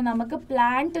 എന്നാ പിന്നെ നമുക്ക്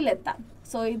പ്ലാന്റിലെത്താം.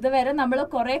 സോ ഇതുവരെ നമ്മൾ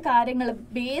കുറേ കാര്യങ്ങൾ,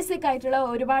 ബേസിക് ആയിട്ടുള്ള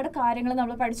ഒരുപാട് കാര്യങ്ങൾ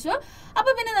നമ്മൾ പഠിച്ചു. അപ്പൊ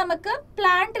പിന്നെ നമുക്ക്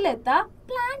പ്ലാന്റിലെത്താം.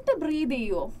 പ്ലാന്റ് ബ്രീത്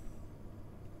ചെയ്യുമോ?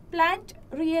 പ്ലാന്റ്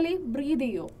റിയലി ബ്രീത്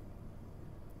ചെയ്യുമോ?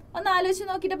 ഒന്ന് ആലോചിച്ച്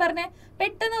നോക്കിയിട്ട് പറഞ്ഞേ,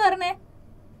 പെട്ടെന്ന് പറഞ്ഞേ.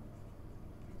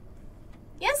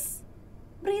 യെസ്,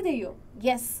 ബ്രീത് ചെയ്യോ?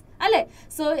 യെസ് അല്ലേ?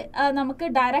 സോ നമുക്ക്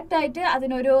ഡയറക്റ്റ് ആയിട്ട്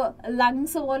അതിനൊരു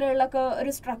ലങ്സ് പോലെയുള്ള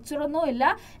ഒരു സ്ട്രക്ചർ ഒന്നും ഇല്ല,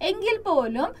 എങ്കിൽ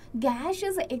പോലും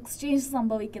ഗ്യാസസ് എക്സ്ചേഞ്ച്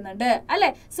സംഭവിക്കുന്നുണ്ട് അല്ലേ?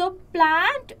 So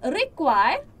plant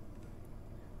require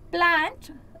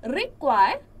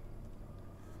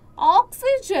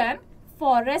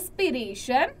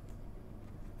oxygen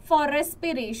four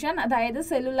respiration, അതായത്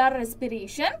cellular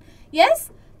respiration, yes,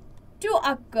 to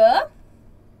occur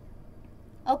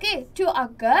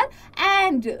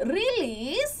and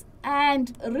release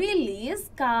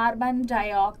carbon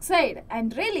dioxide.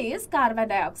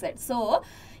 So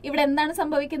ഇവിടെ എന്താണ്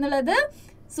സംഭവിക്കുന്നുള്ളത്?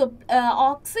 സോ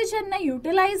ഓക്സിജനെ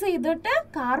യൂട്ടിലൈസ് ചെയ്തിട്ട്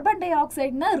കാർബൺ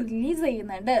ഡയോക്സൈഡിനെ റിലീസ്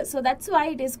ചെയ്യുന്നുണ്ട്. So that's why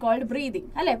it is called breathing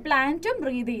അല്ലെ? പ്ലാന്റും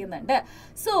ബ്രീത് ചെയ്യുന്നുണ്ട്.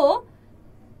 സോ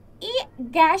ഈ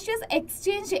gaseous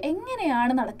exchange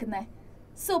എങ്ങനെയാണ് നടക്കുന്നത്?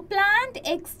 So plant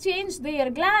exchange their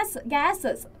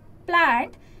gases.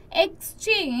 Plant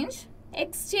exchange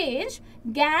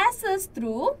gases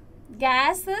through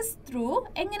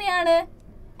എങ്ങനെയാണ്?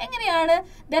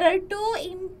 There are two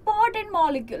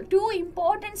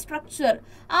important structure.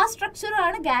 ആ സ്ട്രക്ചർ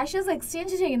ആണ് gaseous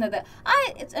exchange ചെയ്യുന്നത്. ആ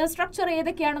സ്ട്രക്ചർ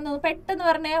ഏതൊക്കെയാണെന്ന് പെട്ടെന്ന്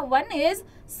പറഞ്ഞേ. One is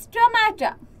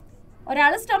stomata.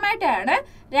 ഒരാള് സ്റ്റൊമാറ്റോ ആണ്,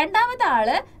 രണ്ടാമത്തെ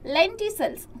ആള്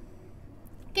ലെന്റിസെൽസ്.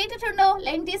 കേട്ടിട്ടുണ്ടോ?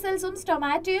 ലെന്റിസെൽസും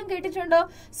സ്റ്റൊമാറ്റോയും കേട്ടിട്ടുണ്ടോ?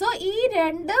 സോ ഈ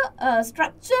രണ്ട്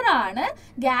സ്ട്രക്ചർ ആണ്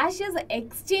gaseous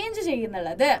exchange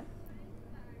ചെയ്യുന്നുള്ളത്.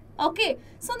 ഓക്കെ,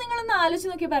 സോ നിങ്ങളൊന്ന്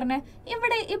ആലോചിച്ച് നോക്കി പറഞ്ഞേ,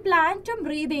 ഇവിടെ ഈ പ്ലാന്റും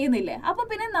ബ്രീത് ചെയ്യുന്നില്ലേ? അപ്പൊ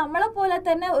പിന്നെ നമ്മളെ പോലെ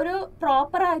തന്നെ ഒരു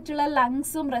പ്രോപ്പർ ആയിട്ടുള്ള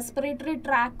ലങ്സും റെസ്പിറേറ്ററി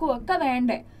ട്രാക്കും ഒക്കെ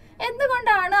വേണ്ടേ?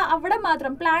 എന്തുകൊണ്ടാണ് അവിടെ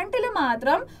മാത്രം, പ്ലാന്റിൽ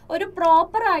മാത്രം ഒരു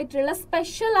പ്രോപ്പർ ആയിട്ടുള്ള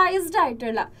സ്പെഷ്യലൈസ്ഡ്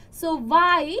ആയിട്ടുള്ള, so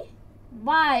Y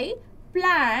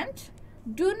plant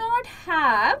do not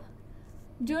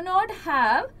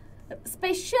have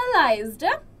specialized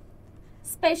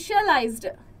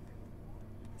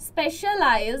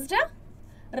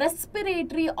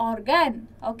respiratory organ.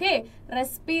 Okay,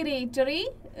 respiratory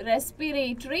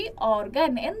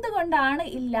organ എന്തുകൊണ്ടാണ്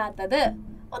ഇല്ലാത്തത്?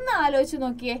 ഒന്ന് ആലോചിച്ച്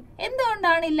നോക്കിയേ,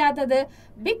 എന്തുകൊണ്ടാണ് ഇല്ലാത്തത്?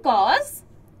 Because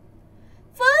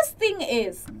first thing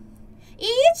is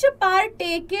each part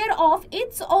take care of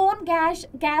its own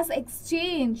gas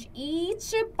exchange. Each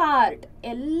part,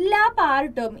 എല്ലാ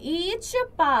പാർട്ടും, each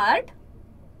part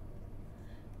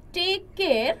take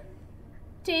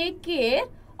care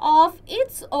of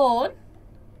its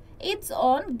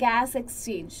own gas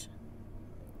exchange.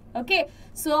 Okay,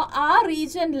 so ആ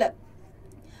റീജിയനിൽ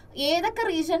ഏതൊക്കെ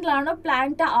റീജിയനിലാണോ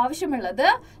പ്ലാന്റ് ആവശ്യമുള്ളത്,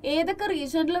 ഏതൊക്കെ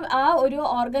റീജിയനിലും ആ ഒരു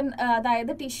ഓർഗൻ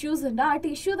അതായത് ടിഷ്യൂസ് ഉണ്ട്, ആ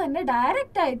ടിഷ്യൂ തന്നെ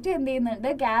ഡയറക്റ്റ് ആയിട്ട് എന്ത് ചെയ്യുന്നുണ്ട്,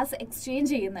 ഗ്യാസ്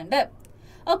എക്സ്ചേഞ്ച് ചെയ്യുന്നുണ്ട്.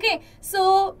 ഓക്കെ, സോ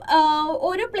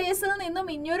ഒരു പ്ലേസിൽ നിന്നും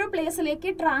ഇനിയൊരു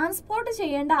പ്ലേസിലേക്ക് ട്രാൻസ്പോർട്ട്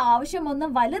ചെയ്യേണ്ട ആവശ്യമൊന്നും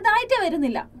വലുതായിട്ട്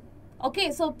വരുന്നില്ല. ഓക്കെ,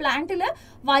 സോ പ്ലാന്റിൽ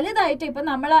വലുതായിട്ട് ഇപ്പം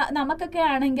നമുക്കൊക്കെ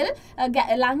ആണെങ്കിൽ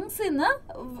ലങ്സിൽ നിന്ന്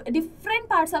ഡിഫറെൻറ്റ്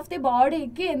പാർട്സ് ഓഫ് ദി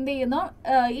ബോഡിക്ക് എന്ത് ചെയ്യുന്നു,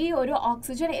 ഈ ഒരു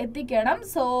ഓക്സിജൻ എത്തിക്കണം.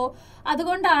 സോ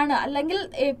അതുകൊണ്ടാണ്, അല്ലെങ്കിൽ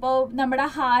ഇപ്പോൾ നമ്മുടെ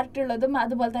ഹാർട്ടുള്ളതും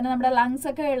അതുപോലെ തന്നെ നമ്മുടെ ലങ്സ്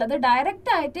ഒക്കെ ഉള്ളത്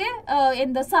ഡയറക്റ്റ് ആയിട്ട്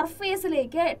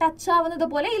സർഫേസിലേക്ക് ടച്ച് ആവുന്നത്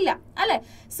പോലെ ഇല്ല അല്ലെ.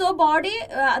 സോ ബോഡി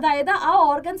അതായത് ആ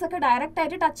ഓർഗൻസ് ഒക്കെ ഡയറക്റ്റ്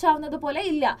ആയിട്ട് ടച്ച് ആവുന്നത് പോലെ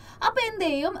ഇല്ല. അപ്പൊ എന്ത്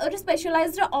ചെയ്യും, ഒരു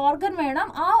സ്പെഷ്യലൈസ്ഡ് ഓർഗൻ വേണം.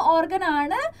 ആ ഓർഗൻ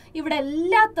ആണ് ഇവിടെ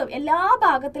എല്ലാ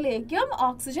ഭാഗത്തിലേക്കും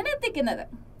ഓക്സിജൻ എത്തിക്കുന്നത്.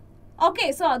 ഓക്കെ,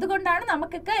 സോ അതുകൊണ്ടാണ്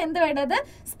നമുക്കൊക്കെ എന്ത് വേണ്ടത്,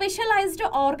 സ്പെഷ്യലൈസ്ഡ്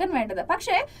ഓർഗൻ വേണ്ടത്.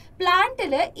 പക്ഷേ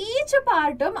പ്ലാന്റിൽ ഈച്ച്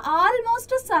പാർട്ടും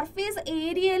ആൾമോസ്റ്റ് സർഫേസ്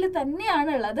ഏരിയയിൽ തന്നെയാണ്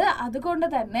ഉള്ളത്. അതുകൊണ്ട്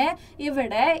തന്നെ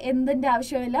ഇവിടെ എന്തിന്റെ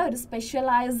ആവശ്യമില്ല, ഒരു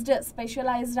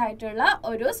സ്പെഷ്യലൈസ്ഡ് ആയിട്ടുള്ള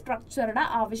ഒരു സ്ട്രക്ചറുടെ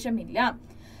ആവശ്യമില്ല.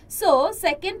 So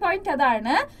second point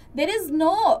adana, there is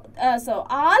no so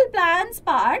all plants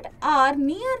part are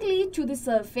nearly to the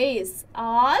surface.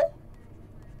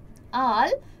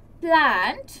 All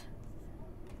plant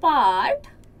part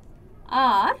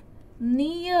are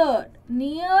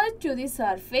near to the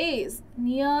surface.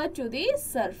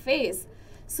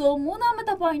 So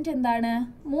മൂന്നാമത്തെ പോയിന്റ് എന്താണ്,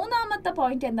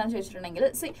 ചോദിച്ചിട്ടുണ്ടെങ്കിൽ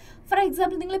ഫോർ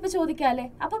എക്സാമ്പിൾ നിങ്ങളിപ്പോൾ ചോദിക്കാല്ലേ,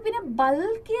 അപ്പൊ പിന്നെ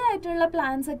ബൾക്കി ആയിട്ടുള്ള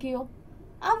പ്ലാന്റ്സ് ഒക്കെയോ,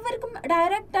 അവർക്കും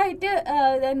ഡയറക്റ്റ് ആയിട്ട്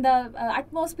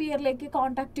അറ്റ്മോസ്ഫിയറിലേക്ക്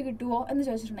കോണ്ടാക്ട് കിട്ടുമോ എന്ന്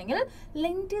ചോദിച്ചിട്ടുണ്ടെങ്കിൽ,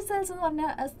 ലെന്റിസെൽസ് എന്ന് പറഞ്ഞ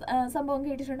സംഭവം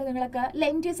കേട്ടിട്ടുണ്ട് നിങ്ങളൊക്കെ.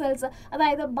 ലെന്റിസെൽസ്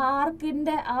അതായത്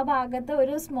ബാർക്കിന്റെ ആ ഭാഗത്ത്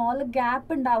ഒരു സ്മോൾ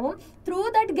ഗ്യാപ്പ് ഉണ്ടാവും. ത്രൂ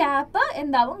ദാറ്റ് ഗ്യാപ്പ്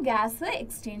എന്താവും, ഗ്യാസ്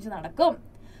എക്സ്ചേഞ്ച് നടക്കും.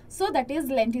 So that is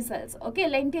ലെന്റിസെൽസ്. ഓക്കെ,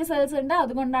 ലെന്റിസെൽസ് ഉണ്ട്,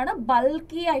 അതുകൊണ്ടാണ്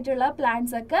ബൾക്കി ആയിട്ടുള്ള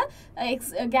പ്ലാന്റ്സ് ഒക്കെ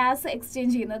ഗ്യാസ്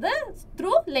എക്സ്ചേഞ്ച് ചെയ്യുന്നത്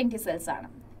ത്രൂ ലെന്റിസെൽസ് ആണ്.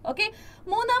 ഓക്കെ,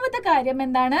 മൂന്നാമത്തെ കാര്യം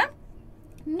എന്താണ്,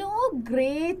 no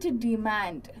great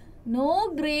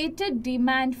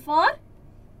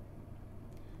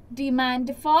demand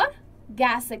for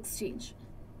gas exchange.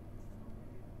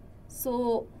 So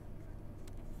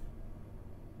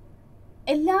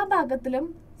എല്ലാ ഭാഗത്തിലും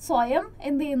സ്വയം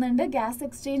എന്ത് ചെയ്യുന്നുണ്ട്, ഗ്യാസ്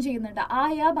എക്സ്ചേഞ്ച് ചെയ്യുന്നുണ്ട്. ആ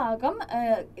ഭാഗം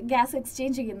ഗ്യാസ്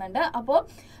എക്സ്ചേഞ്ച് ചെയ്യുന്നുണ്ട്. അപ്പോൾ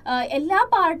എല്ലാ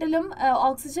പാർട്ടിലും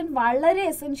ഓക്സിജൻ വളരെ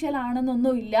എസെൻഷ്യൽ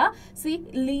ആണെന്നൊന്നുമില്ല.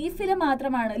 ലീഫിൽ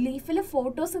മാത്രമാണ്, ലീഫിൽ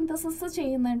ഫോട്ടോസിന്തസിസ്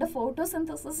ചെയ്യുന്നുണ്ട്.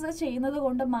 ഫോട്ടോസിന്തസിസ് ചെയ്യുന്നത്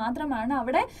കൊണ്ട് മാത്രമാണ്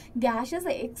അവിടെ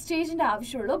ഗ്യാസസ് എക്സ്ചേഞ്ചിൻ്റെ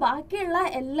ആവശ്യമുള്ളൂ. ബാക്കിയുള്ള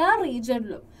എല്ലാ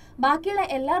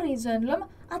റീജിയനിലും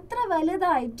അത്ര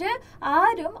വലുതായിട്ട്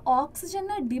ആരും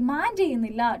ഓക്സിജന് ഡിമാൻഡ്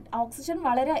ചെയ്യുന്നില്ല. ഓക്സിജൻ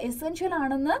വളരെ എസെൻഷ്യൽ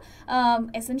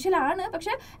ആണ്,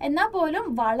 പക്ഷെ എന്നാൽ പോലും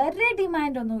വളരെ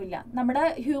ഡിമാൻഡ് ഒന്നുമില്ല. നമ്മുടെ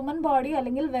ഹ്യൂമൻ ബോഡി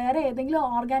അല്ലെങ്കിൽ വേറെ ഏതെങ്കിലും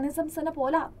ഓർഗാനിസംസിനെ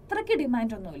പോലെ അത്രയ്ക്ക്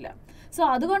ഡിമാൻഡ് ഒന്നുമില്ല. സോ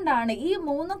അതുകൊണ്ടാണ്, ഈ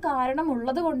 3 കാരണം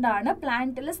ഉള്ളത് കൊണ്ടാണ്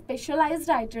പ്ലാന്റിൽ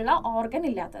സ്പെഷ്യലൈസ്ഡ് ആയിട്ടുള്ള ഓർഗൻ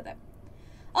ഇല്ലാത്തത്.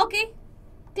 Okay,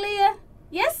 clear?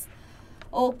 യെസ്.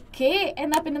 ഓക്കെ,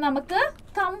 എന്നാൽ പിന്നെ നമുക്ക്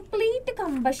കംപ്ലീറ്റ്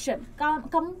കമ്പഷൻ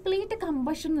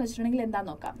എന്ന് വെച്ചിട്ടുണ്ടെങ്കിൽ എന്താ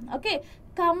നോക്കാം. Okay,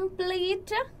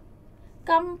 complete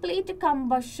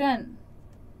combustion.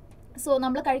 സോ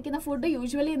നമ്മൾ കഴിക്കുന്ന ഫുഡ്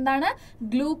യൂഷ്വലി എന്താണ്,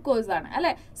 ഗ്ലൂക്കോസ് ആണ്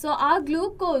അല്ലെ. സോ ആ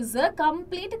ഗ്ലൂക്കോസ്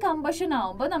കംപ്ലീറ്റ് കമ്പഷൻ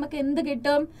ആവുമ്പോൾ നമുക്ക് എന്ത്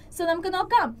കിട്ടും? സോ നമുക്ക്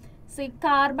നോക്കാം.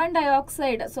 കാർബൺ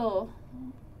ഡയോക്സൈഡ്, സോ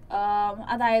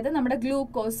അതായത് നമ്മുടെ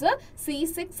ഗ്ലൂക്കോസ്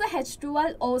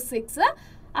C6H12O6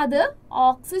 അത്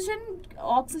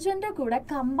ഓക്സിജന്റെ കൂടെ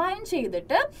കമ്പൈൻ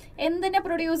ചെയ്തിട്ട് എന്തിനെ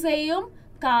പ്രൊഡ്യൂസ് ചെയ്യും?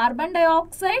 Carbon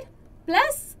dioxide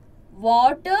plus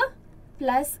water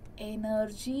plus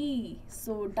energy.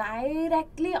 So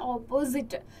directly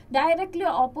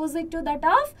opposite to that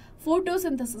of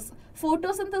photosynthesis.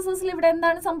 ഫോട്ടോസിന്തസിസിൽ ഇവിടെ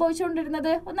എന്താണ്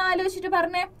സംഭവിച്ചുകൊണ്ടിരുന്നത്? ഒന്ന് ആലോചിച്ചിട്ട്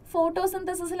പറഞ്ഞേ.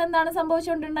 ഫോട്ടോസിന്തസിസിൽ എന്താണ്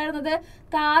സംഭവിച്ചുകൊണ്ടിരുന്നത്?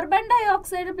 കാർബൺ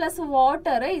ഡയോക്സൈഡ് പ്ലസ്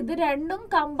വാട്ടർ ഇത് രണ്ടും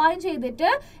കമ്പൈൻ ചെയ്തിട്ട്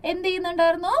എന്ത്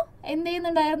ചെയ്യുന്നുണ്ടായിരുന്നു?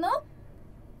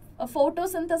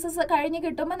 ഫോട്ടോസിന്തസിസ് കഴിഞ്ഞ്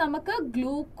കിട്ടുമ്പോൾ നമുക്ക്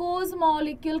ഗ്ലൂക്കോസ്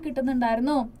മോളിക്യൂൾ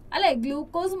കിട്ടുന്നുണ്ടായിരുന്നു അല്ലെ.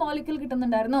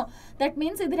 ദാറ്റ്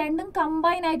മീൻസ് ഇത് രണ്ടും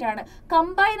കമ്പൈൻ ആയിട്ടാണ്.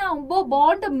 കമ്പൈൻ ആവുമ്പോൾ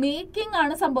ബോണ്ട് മേക്കിംഗ്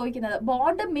ആണ് സംഭവിക്കുന്നത്.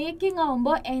 ബോണ്ട് മേക്കിംഗ്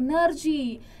ആവുമ്പോൾ energy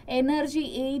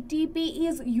ATP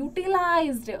is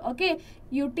utilised.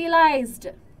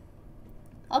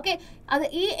 Okay, അത്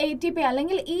ഈ ATP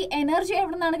അല്ലെങ്കിൽ ഈ എനർജി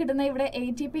എവിടെ നിന്നാണ് കിട്ടുന്നത്? ഇവിടെ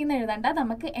ATP എന്ന് എഴുതണ്ട,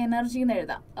 നമുക്ക് എനർജി എന്ന്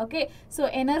എഴുതാം. ഓക്കെ, സോ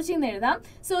എനർജി എന്ന് എഴുതാം.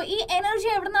 സോ ഈ എനർജി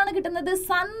എവിടെ നിന്നാണ് കിട്ടുന്നത്?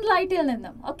 സൺലൈറ്റിൽ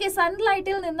നിന്നും. ഓക്കെ,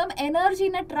 സൺലൈറ്റിൽ നിന്നും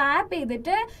എനർജീനെ ട്രാപ്പ്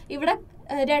ചെയ്തിട്ട് ഇവിടെ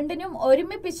രണ്ടിനും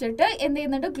ഒരുമിപ്പിച്ചിട്ട് എന്ത്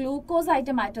ചെയ്യുന്നുണ്ട്, ഗ്ലൂക്കോസ്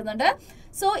ആയിട്ട് മാറ്റുന്നുണ്ട്.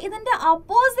 സോ ഇതിന്റെ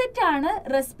അപ്പോസിറ്റ് ആണ്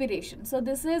റെസ്പിറേഷൻ. സോ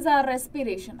ദിസ് ഈസ് ആ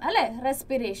റെസ്പിറേഷൻ അല്ലെ,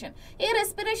 റെസ്പിറേഷൻ. ഈ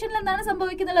റെസ്പിറേഷനിൽ എന്താണ്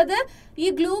സംഭവിക്കുന്നത്, ഈ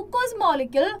ഗ്ലൂക്കോസ്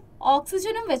മോളിക്യൂൾ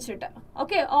ഓക്സിജനും വെച്ചിട്ട്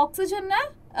ഓക്സിജനെ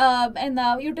എന്താ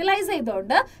യൂട്ടിലൈസ്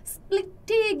ചെയ്തുകൊണ്ട്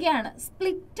സ്പ്ലിറ്റ് ചെയ്യുകയാണ്,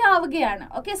 സ്പ്ലിറ്റ് ആവുകയാണ്.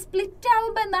 സ്പ്ലിറ്റ്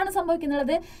ആവുമ്പോൾ എന്താണ്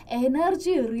സംഭവിക്കുന്നത്,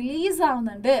 എനർജി റിലീസ്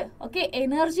ആവുന്നുണ്ട്.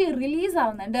 എനർജി റിലീസ്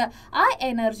ആവുന്നുണ്ട്. ആ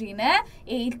എനർജീനെ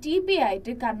ATP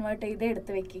ആയിട്ട് കൺവേർട്ട് ചെയ്ത്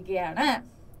എടുത്തു വെക്കുകയാണ്.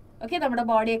 നമ്മുടെ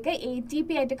ബോഡിയൊക്കെ ATP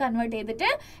ആയിട്ട് കൺവേർട്ട് ചെയ്തിട്ട്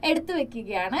എടുത്തു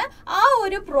വെക്കുകയാണ്. ആ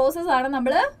ഒരു പ്രോസസ്സാണ്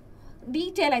നമ്മൾ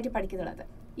ഡീറ്റെയിൽ ആയിട്ട് പഠിക്കുന്നത്.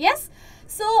 Yes.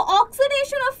 So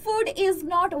oxidation of food is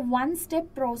not one step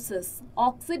process.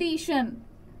 Oxidation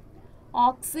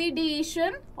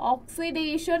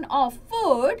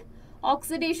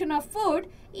of food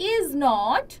is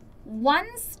not one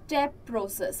step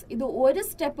process. ഇത് ഒരു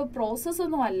സ്റ്റെപ്പ് പ്രോസസ്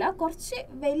ഒന്നും അല്ല, കുറച്ച്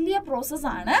വലിയ പ്രോസസ്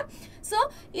ആണ്. സോ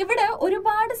ഇവിടെ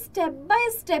ഒരുപാട് സ്റ്റെപ്പ്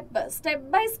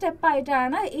ബൈ സ്റ്റെപ്പ്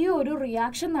ആയിട്ടാണ് ഈ ഒരു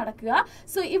റിയാക്ഷൻ നടക്കുക.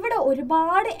 സോ ഇവിടെ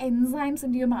ഒരുപാട്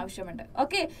എൻസൈംസിന്റെയും ആവശ്യമുണ്ട്.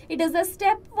 It is A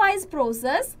step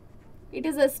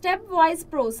wise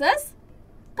process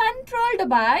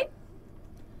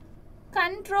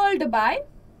controlled by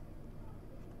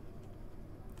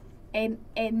an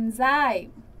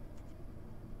enzyme.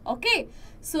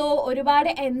 So ഒരുപാട്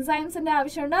എൻസൈംസിന്റെ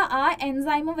ആവശ്യമുണ്ട്. ആ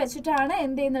എൻസൈമും വെച്ചിട്ടാണ്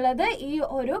എന്ത് ചെയ്യുന്നുള്ളത്, ഈ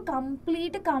ഒരു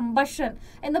കംപ്ലീറ്റ് കമ്പഷൻ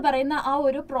എന്ന് പറയുന്ന ആ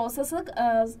ഒരു പ്രോസസ്സ്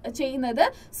ചെയ്യുന്നത്.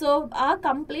 സോ ആ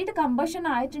കംപ്ലീറ്റ് കമ്പഷൻ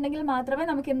ആയിട്ടുണ്ടെങ്കിൽ മാത്രമേ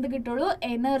നമുക്ക് എന്ത് കിട്ടുള്ളൂ,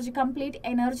 കംപ്ലീറ്റ്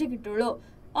എനർജി കിട്ടുള്ളൂ.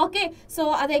 സോ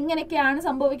അതെങ്ങനെയൊക്കെയാണ്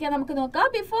സംഭവിക്കുക നമുക്ക് നോക്കാം.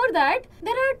 Before that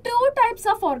there are two types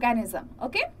of organism.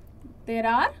 There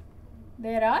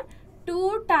are two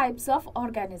types of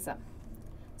organism.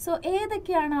 So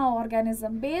ഏതൊക്കെയാണ് ആ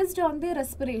organism, based on the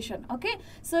respiration.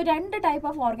 So രണ്ട് ടൈപ്പ്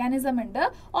ഓഫ് ഓർഗാനിസം ഉണ്ട്.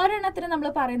 ഒരെണ്ണത്തിന് നമ്മൾ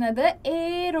പറയുന്നത്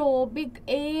എയറോബിക്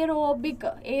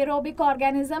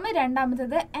ഓർഗാനിസം,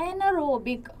 രണ്ടാമത്തേത്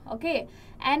എനറോബിക്.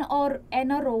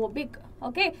 എനറോബിക്.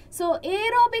 സോ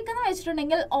എയറോബിക് എന്ന്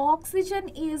വെച്ചിട്ടുണ്ടെങ്കിൽ ഓക്സിജൻ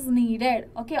ഈസ് നീഡഡ്.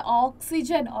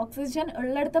 ഓക്സിജൻ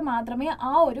ഉള്ളിടത്ത് മാത്രമേ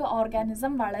ആ ഒരു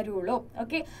ഓർഗാനിസം വളരുള്ളൂ.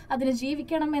 അതിന്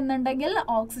ജീവിക്കണം എന്നുണ്ടെങ്കിൽ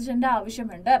ഓക്സിജന്റെ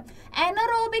ആവശ്യമുണ്ട്.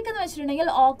 എനറോബിക് എന്ന് വെച്ചിട്ടുണ്ടെങ്കിൽ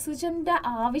ഓക്സിജന്റെ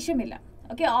ആവശ്യമില്ല.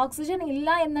 ഓക്സിജൻ ഇല്ല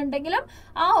എന്നുണ്ടെങ്കിലും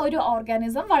ആ ഒരു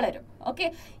ഓർഗാനിസം വളരും.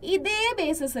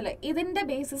 ഇതിന്റെ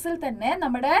ബേസിസിൽ തന്നെ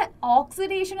നമ്മുടെ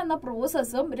ഓക്സിഡേഷൻ എന്ന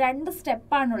പ്രോസസ്സും രണ്ട്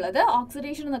സ്റ്റെപ്പാണുള്ളത്.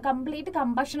 ഓക്സിഡേഷൻ എന്ന കംപ്ലീറ്റ്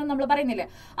കമ്പഷൻ നമ്മൾ പറയുന്നില്ലേ,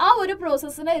 ആ ഒരു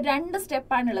പ്രോസസ്സിന് രണ്ട്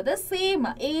സ്റ്റെപ്പാണുള്ളത്. സെയിം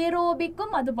എയറോബിക്കും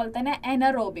അതുപോലെ തന്നെ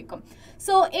എനറോബിക്കും.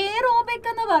 സോ എയറോബിക്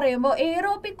എന്ന് പറയുമ്പോൾ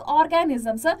എയറോബിക്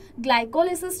ഓർഗാനിസംസ്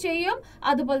ഗ്ലൈക്കോളിസിസ് ചെയ്യും.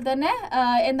 അതുപോലെ തന്നെ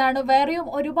വേറെയും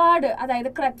ഒരുപാട്,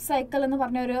 അതായത് ക്രെബ്സ് സൈക്കിൾ എന്ന്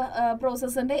പറഞ്ഞ ഒരു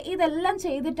പ്രോസസ് ഉണ്ട്. ഇതെല്ലാം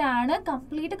ചെയ്തിട്ടാണ്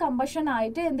കംപ്ലീറ്റ് കമ്പഷൻ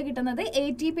ആയിട്ട് എന്ത് കിട്ടുന്നത്,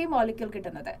 ATP മോളിക്യൂൾ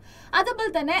കിട്ടുന്നത്.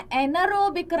 അതുപോലെ തന്നെ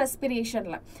എനറോബിക്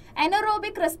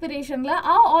റെസ്പിറേഷനിൽ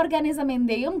ആ ഓർഗാനിസം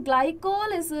എന്ത് ചെയ്യും,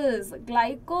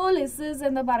 ഗ്ലൈക്കോളിസിസ്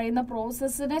എന്ന് പറയുന്ന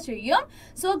പ്രോസസ്സിനെ ചെയ്യും.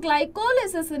 സോ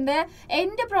ഗ്ലൈക്കോളിസിന്റെ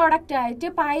എൻഡ് പ്രോഡക്റ്റ് ആയിട്ട്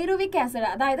പൈറുവിക് ആസിഡ്,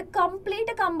 അതായത്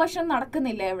കംപ്ലീറ്റ് കമ്പഷൻ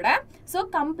നടക്കുന്നില്ല ഇവിടെ. സോ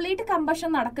കംപ്ലീറ്റ് കമ്പഷൻ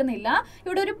നടക്കുന്നില്ല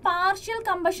ഇവിടെ, ഒരു പാർഷ്യൽ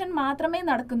കമ്പഷൻ മാത്രമേ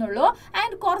നടക്കുന്നുള്ളൂ.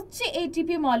 ആൻഡ് കുറച്ച്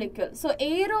ATP മോളിക്യൂൾ. സോ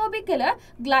എയറോബിക്കില്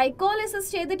ഗ്ലൈക്കോളിസിസ്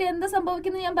ചെയ്തിട്ട് എന്ത്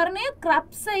സംഭവിക്കുന്നു ഞാൻ പറഞ്ഞു,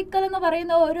 ക്രെബ്സ് സൈക്കിൾ എന്ന്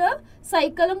പറയുന്ന ഒരു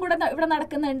സൈക്കിളും കൂടെ ഇവിടെ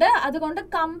നടക്കുന്നുണ്ട്. അതുകൊണ്ട്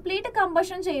കംപ്ലീറ്റ്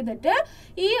കമ്പഷൻ ചെയ്തിട്ട്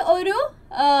ഈ ഒരു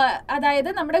അതായത്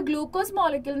നമ്മുടെ ഗ്ലൂക്കോസ്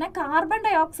മോളിക്യൂളിനെ കാർബൺ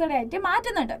ഡയോക്സൈഡ് ആയിട്ട്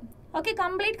മാറ്റുന്നുണ്ട്.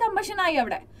 കംപ്ലീറ്റ് കമ്പഷൻ ആയി,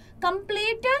 അവിടെ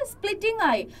കംപ്ലീറ്റ് സ്പ്ലിറ്റിംഗ്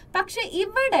ആയി. പക്ഷെ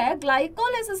ഇവിടെ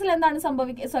ഗ്ലൈക്കോളിസിസിൽ എന്താണ്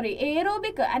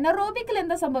എനറോബിക്കിൽ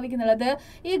എന്താ സംഭവിക്കുന്നത്,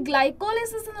 ഈ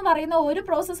ഗ്ലൈക്കോളിസിസ് എന്ന് പറയുന്ന ഒരു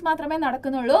പ്രോസസ് മാത്രമേ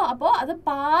നടക്കുന്നുള്ളൂ. അപ്പോൾ അത്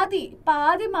പാതി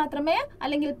മാത്രമേ,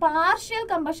 അല്ലെങ്കിൽ പാർഷ്യൽ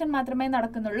കമ്പഷൻ മാത്രമേ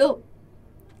നടക്കുന്നുള്ളൂ.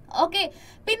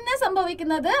 പിന്നെ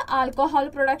സംഭവിക്കുന്നത് ആൽക്കഹോൾ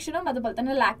പ്രൊഡക്ഷനും അതുപോലെ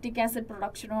തന്നെ ലാക്റ്റിക് ആസിഡ്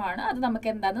പ്രൊഡക്ഷനും ആണ്. അത് നമുക്ക്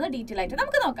എന്താണെന്ന് ഡീറ്റെയിൽ ആയിട്ട്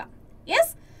നമുക്ക് നോക്കാം.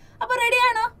 യെസ്, അപ്പൊ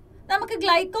റെഡിയാണോ? നമുക്ക്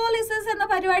ഗ്ലൈക്കോളിസിസ് എന്ന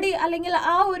പരിപാടി അല്ലെങ്കിൽ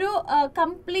ആ ഒരു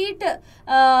കംപ്ലീറ്റ്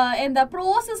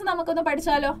പ്രോസസ് നമുക്കൊന്ന്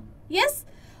പഠിച്ചാലോ? യെസ്,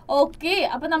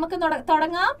 അപ്പൊ നമുക്ക്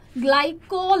തുടങ്ങാം.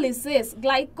 ഗ്ലൈക്കോളിസിസ്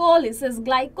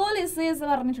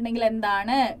പറഞ്ഞിട്ടുണ്ടെങ്കിൽ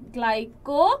എന്താണ്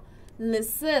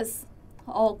ഗ്ലൈക്കോളിസിസ്?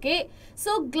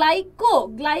 സോ ഗ്ലൈക്കോ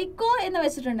എന്ന്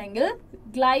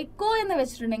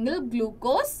വെച്ചിട്ടുണ്ടെങ്കിൽ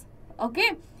ഗ്ലൂക്കോസ്.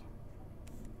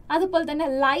 അതുപോലെ തന്നെ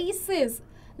ലൈസിസ്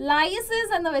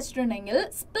എന്ന് വെച്ചിട്ടുണ്ടെങ്കിൽ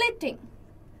സ്പ്ലിറ്റിംഗ്.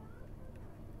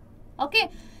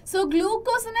 സോ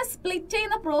ഗ്ലൂക്കോസിനെ സ്പ്ലിറ്റ്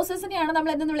ചെയ്യുന്ന പ്രോസസ്സിനെയാണ് നമ്മൾ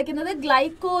എന്തെന്ന് വിളിക്കുന്നത്,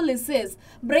 glycolysis.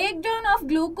 Break down of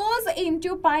glucose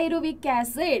into pyruvic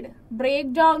acid.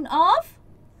 Break down of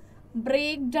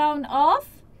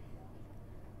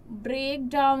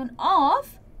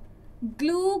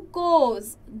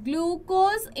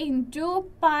glucose into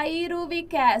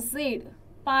pyruvic acid.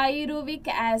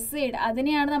 Pyruvic acid.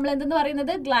 അതിനെയാണ് നമ്മൾ എന്തെന്ന്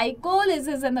പറയുന്നത്?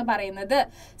 ഗ്ലൈക്കോലിസിസ് എന്ന് പറയുന്നത്.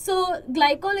 സോ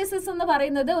ഗ്ലൈക്കോലിസിസ് എന്ന്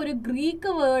പറയുന്നത് ഒരു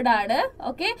ഗ്രീക്ക് വേർഡ് ആണ്.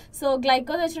 ഓക്കെ, സോ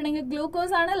ഗ്ലൈക്കോ എന്ന് വെച്ചിട്ടുണ്ടെങ്കിൽ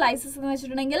ഗ്ലൂക്കോസ് ആണ്, ലൈസിസ് എന്ന്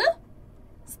വെച്ചിട്ടുണ്ടെങ്കിൽ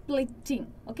splitting.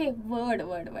 Okay, word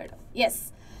yes.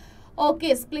 Okay,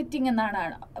 splitting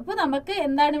എന്നാണ്. അപ്പോൾ നമുക്ക്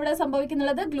എന്താണ് ഇവിടെ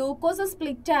സംഭവിക്കുന്നത്? ഗ്ലൂക്കോസ്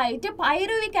സ്പ്ലിറ്റ് ആയിട്ട്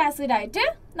പൈറുവിക് ആസിഡ് ആയിട്ട്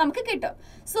നമുക്ക് കിട്ടും.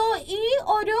 സോ ഈ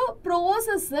ഒരു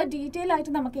പ്രോസസ്സ് ഡീറ്റെയിൽ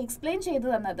ആയിട്ട് നമുക്ക് എക്സ്പ്ലെയിൻ ചെയ്തു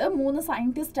തന്നത് 3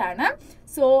 സയന്റിസ്റ്റ് ആണ്.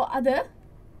 സോ അത്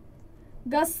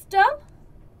ഗസ്റ്റവ്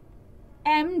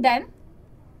എംഡൻ,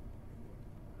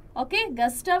 ഓക്കെ,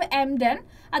 ഗസ്റ്റവ് എംഡൻ,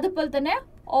 അതുപോലെ തന്നെ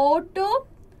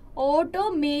ഓട്ടോ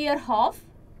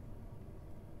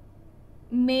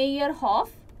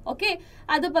മേയർഹോഫ്, ഓക്കെ,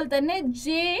 അതുപോലെ തന്നെ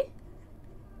ജെ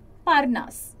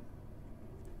പർനാസ്.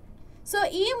 സോ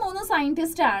ഈ 3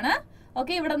 സയന്റിസ്റ്റ് ആണ്.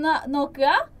 ഓക്കെ, ഇവിടെ നിന്ന് നോക്കുക,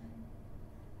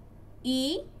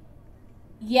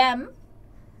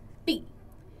 EMP.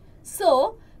 സോ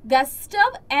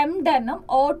ഗസ്റ്റവ് എംഡനും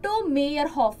ഓട്ടോ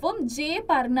മേയർഹോഫും ജെ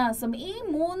പർനാസും ഈ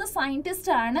 3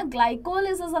 സയന്റിസ്റ്റ് ആണ്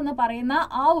ഗ്ലൈക്കോലിസിസ് എന്ന് പറയുന്ന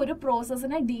ആ ഒരു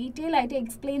പ്രോസസ്സിനെ ഡീറ്റെയിൽ ആയിട്ട്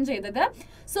എക്സ്പ്ലെയിൻ ചെയ്തത്.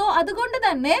 സോ അതുകൊണ്ട്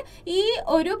തന്നെ ഈ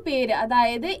ഒരു പേര്,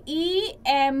 അതായത്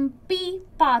EMP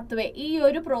പാത്വേ, ഈ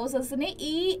ഒരു പ്രോസസ്സിനെ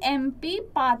EMP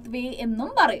പാത്വേ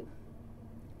എന്നും പറയും.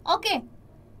 ഓക്കെ,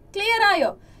 ക്ലിയർ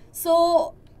ആയോ? സോ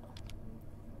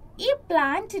ഈ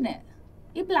പ്ലാന്റിന്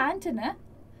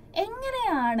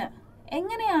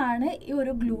എങ്ങനെയാണ് ഈ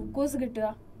ഒരു ഗ്ലൂക്കോസ് കിട്ടുക?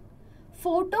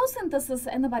 ഫോട്ടോസിന്തസിസ്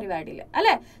എന്ന പരിപാടിയിൽ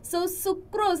അല്ലെ. സോ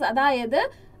സുക്രോസ്, അതായത്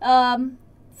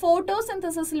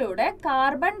ഫോട്ടോസിന്തസിസിലൂടെ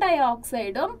കാർബൺ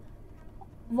ഡയോക്സൈഡും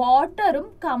വാട്ടറും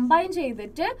കമ്പൈൻ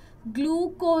ചെയ്തിട്ട്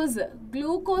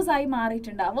ഗ്ലൂക്കോസ് ആയി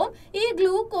മാറിയിട്ടുണ്ടാവും. ഈ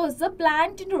ഗ്ലൂക്കോസ്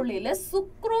പ്ലാന്റിന്റെ ഉള്ളിൽ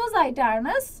സുക്രോസ്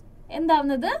ആയിട്ടാണ്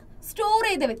എന്താവുന്നത്? സ്റ്റോർ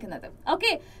ചെയ്ത് വെക്കുന്നത്.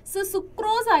 ഓക്കെ, സോ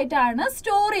സുക്രോസ് ആയിട്ടാണ്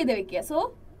സ്റ്റോർ ചെയ്ത് വെക്കുക. So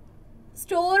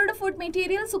stored food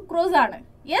material sucrose ആണ്.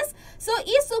 യെസ്. സോ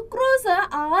ഈ സുക്രോസ്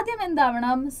ആദ്യം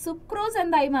എന്താവണം? സുക്രോസ്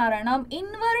എന്തായി മാറണം?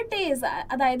 ഇൻവെർട്ടേസ്,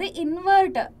 അതായത്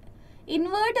ഇൻവേർട്ട്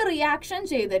റിയാക്ഷൻ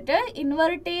ചെയ്തിട്ട്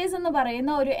ഇൻവെർട്ടേസ് എന്ന്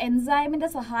പറയുന്ന ഒരു എൻസൈമിന്റെ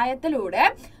സഹായത്തിലൂടെ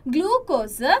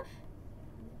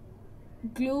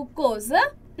ഗ്ലൂക്കോസ്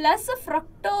പ്ലസ്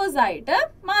ഫ്രക്ടോസ് ആയിട്ട്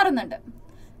മാറുന്നുണ്ട്.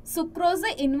 സുക്രോസ്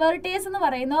ഇൻവെർട്ടേസ് എന്ന്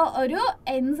പറയുന്ന ഒരു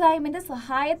എൻസൈമിന്റെ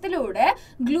സഹായത്തിലൂടെ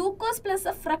ഗ്ലൂക്കോസ്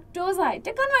പ്ലസ് ഫ്രക്ടോസ് ആയിട്ട്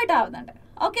കൺവേർട്ട് ആവുന്നുണ്ട്.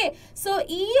 ഓക്കെ, സോ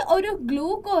ഈ ഒരു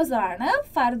ഗ്ലൂക്കോസ് ആണ്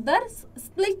ഫർദർ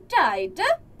സ്പ്ലിറ്റ് ആയിട്ട്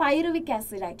പൈറുവിക്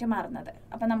ആസിഡ് ആയിട്ട് മാറുന്നത്.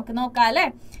 അപ്പൊ നമുക്ക് നോക്കാം അല്ലെ.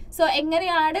 സോ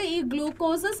എങ്ങനെയാണ് ഈ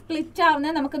ഗ്ലൂക്കോസ് സ്പ്ലിറ്റ്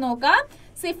ആവുന്നത് നമുക്ക് നോക്കാം.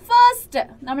 ഫസ്റ്റ്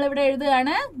നമ്മൾ ഇവിടെ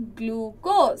എഴുതുകയാണ്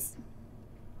ഗ്ലൂക്കോസ്.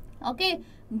 Okay,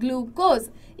 glucose.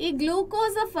 ഈ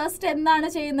ഗ്ലൂക്കോസ് ഫസ്റ്റ് എന്താണ്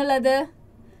ചെയ്യുന്നത്?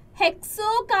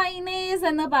 ഹെക്സോകൈനേസ്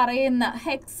എന്ന് പറയുന്ന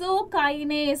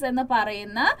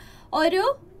ഒരു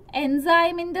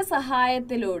എൻസൈമിന്റെ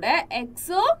സഹായത്തിലൂടെ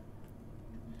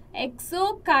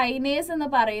എക്സോകൈനേസ് എന്ന്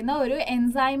പറയുന്ന ഒരു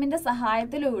എൻസൈമിന്റെ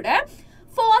സഹായത്തിലൂടെ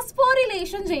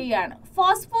ഫോസ്ഫോറിലേഷൻ ചെയ്യുകയാണ്.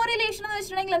 ഫോസ്ഫോറിലേഷൻ എന്ന്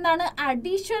വെച്ചിട്ടുണ്ടെങ്കിൽ എന്താണ്?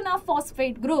 Addition of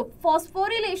phosphate group.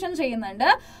 Phosphorylation ചെയ്യുന്നുണ്ട്.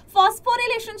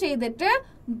 ഫോസ്ഫോറിലേഷൻ ചെയ്തിട്ട്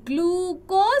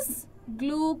ഗ്ലൂക്കോസ്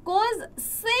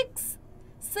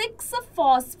 6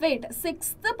 ഫോസ്ഫേറ്റ്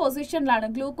 6th പൊസിഷനിലാണ്,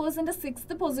 ഗ്ലൂക്കോസിന്റെ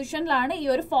 6th പൊസിഷനിലാണ് ഈ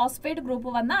ഒരു ഫോസ്ഫേറ്റ് ഗ്രൂപ്പ്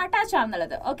വന്ന് അറ്റാച്ച്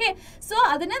ആവുന്നത്. ഓക്കെ, സോ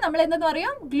അതിന് നമ്മൾ എന്തെന്ന്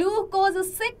പറയും? ഗ്ലൂക്കോസ്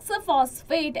 6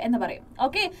 ഫോസ്ഫേറ്റ് എന്ന് പറയും.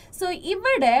 ഓക്കെ, സോ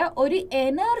ഇവിടെ ഒരു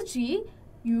എനർജി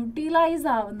യൂട്ടിലൈസ്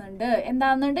ആവുന്നുണ്ട്.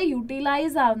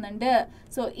 യൂട്ടിലൈസ് ആവുന്നുണ്ട്.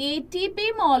 So ATP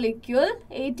molecule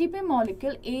ADP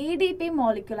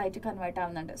molecule ആയിട്ട് കൺവേർട്ട്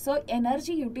ആവുന്നുണ്ട്. So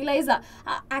energy utilise.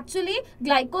 Actually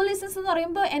glycolysis എന്ന്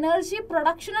പറയുമ്പോൾ എനർജി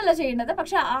പ്രൊഡക്ഷൻ അല്ല ചെയ്യുന്നത്,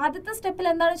 പക്ഷെ ആദ്യത്തെ സ്റ്റെപ്പിൽ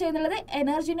എന്താണ് ചെയ്യുന്നത്?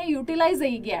 എനർജിനെ യൂട്ടിലൈസ്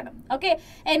ചെയ്യുകയാണ്. ഓക്കെ,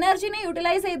 എനർജിനെ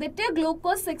യൂട്ടിലൈസ് ചെയ്തിട്ട്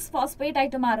ഗ്ലൂക്കോസ് 6 ഫോസ്ഫേറ്റ്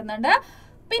ആയിട്ട് മാറുന്നുണ്ട്.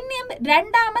 പിന്നെയും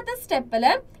രണ്ടാമത്തെ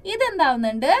സ്റ്റെപ്പില്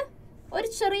ഇതെന്താവുന്നുണ്ട്? ഒരു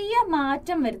ചെറിയ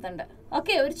മാറ്റം വരുന്നുണ്ട്.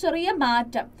 ഓക്കെ, ഒരു ചെറിയ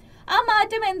മാറ്റം. ആ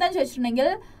മാറ്റം എന്താന്ന് ചോദിച്ചിട്ടുണ്ടെങ്കിൽ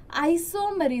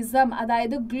ഐസോമെറിസം,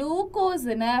 അതായത്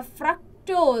ഗ്ലൂക്കോസിന്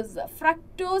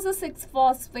ഫ്രക്ടോസ് 6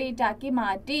 ഫോസ്ഫേറ്റ് ആക്കി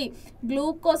മാറ്റി,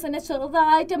 ഗ്ലൂക്കോസിനെ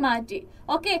ചെറുതായിട്ട് മാറ്റി.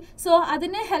 ഓക്കെ, സോ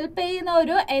അതിന് ഹെൽപ്പ് ചെയ്യുന്ന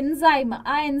ഒരു എൻസൈം,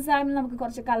 ആ എൻസൈമിന് നമുക്ക്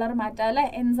കുറച്ച് കളർ മാറ്റാം അല്ലെ.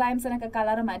 എൻസൈംസിനൊക്കെ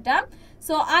കളർ മാറ്റാം.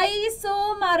 സോ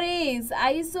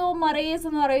ഐസോമറേസ്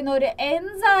എന്ന് പറയുന്ന ഒരു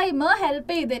എൻസൈം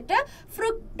ഹെൽപ്പ് ചെയ്തിട്ട്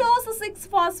ഫ്രക്ടോസ് 6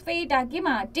 ഫോസ്ഫേറ്റ് ആക്കി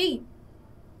മാറ്റി.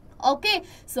 ഓക്കെ,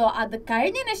 സോ അത്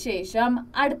കഴിഞ്ഞതിന് ശേഷം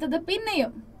അടുത്തത്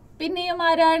പിന്നെയും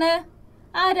ആരാണ്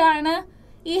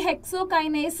ഈ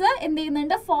ഹെക്സോകൈനേസ് എന്ത്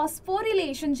ചെയ്യുന്നുണ്ട്?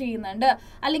 ഫോസ്ഫോറിലേഷൻ ചെയ്യുന്നുണ്ട്,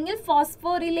 അല്ലെങ്കിൽ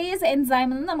ഫോസ്ഫോറിലേസ് എൻസൈം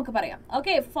എന്ന് നമുക്ക് പറയാം.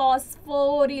 ഓക്കെ,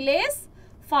 ഫോസ്ഫോറിലേസ്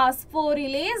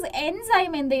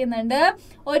എൻസൈം എന്ത് ചെയ്യുന്നുണ്ട്?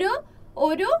 ഒരു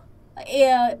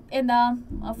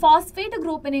ഫോസ്ഫേറ്റ്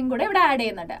ഗ്രൂപ്പിനെയും കൂടെ ഇവിടെ ആഡ്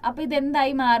ചെയ്യുന്നുണ്ട്. അപ്പൊ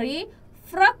ഇതെന്തായി മാറി?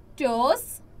 Fructose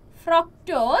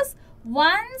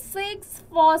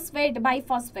 1,6-phosphate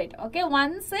biphosphate. Okay,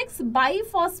 1,6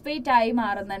 biphosphate ആയി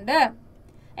മാറുന്നുണ്ട്.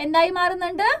 എന്തായി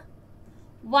മാറുന്നുണ്ട്?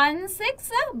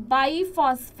 1,6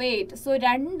 ബൈഫോസ്ഫേറ്റ്. സോ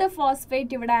 2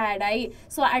 ഫോസ്ഫേറ്റ് ഇവിടെ ആഡ് ആയി.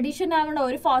 സോ അഡീഷൻ ആവേണ്ട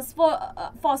ഒരു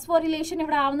ഫോസ്ഫോറിലേഷൻ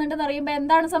ഇവിടെ ആവുന്നുണ്ടെന്ന് അറിയുമ്പോൾ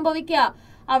എന്താണ് സംഭവിക്കുക?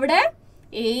 അവിടെ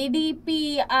ADP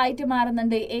ആയിട്ട്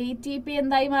മാറുന്നുണ്ട്. ATP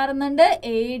എന്തായി മാറുന്നുണ്ട്?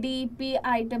 ADP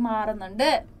ആയിട്ട് മാറുന്നുണ്ട്.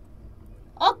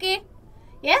 Okay,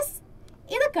 yes.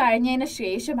 ഇത് കഴിഞ്ഞതിന്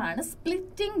ശേഷമാണ്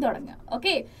സ്പ്ലിറ്റിംഗ് തുടങ്ങുക.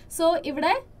 ഓക്കെ, സോ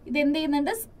ഇവിടെ ഇത് എന്ത്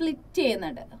ചെയ്യുന്നുണ്ട്? സ്പ്ലിറ്റ്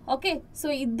ചെയ്യുന്നുണ്ട്. ഓക്കെ, സോ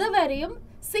ഇതുവരെയും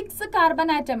 6 കാർബൺ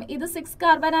ആറ്റം, ഇത് 6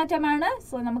 കാർബൺ ആറ്റം ആണ്.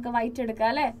 സോ നമുക്ക് വൈറ്റ് എടുക്കാം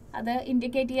അല്ലെ, അത്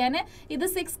ഇൻഡിക്കേറ്റ് ചെയ്യാൻ. ഇത്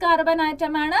 6 കാർബൺ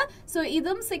ആറ്റം ആണ്. സോ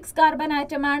ഇതും 6 കാർബൺ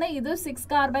ആറ്റം ആണ്, ഇതും 6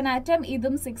 കാർബൺ ആറ്റം,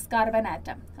 ഇതും 6 കാർബൺ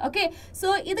ആറ്റം. ഓക്കെ, സോ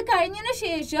ഇത് കഴിഞ്ഞതിന്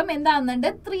ശേഷം എന്താകുന്നുണ്ട്?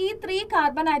 3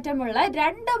 കാർബൺ ആറ്റം ഉള്ള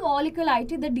 2 മോളിക്യൂൾ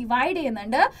ആയിട്ട് ഇത് ഡിവൈഡ്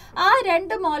ചെയ്യുന്നുണ്ട്. ആ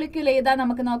 2 മോളിക്യൂൾ ഏതാ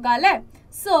നമുക്ക് നോക്കാം അല്ലെ.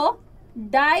 So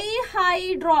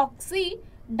dihydroxy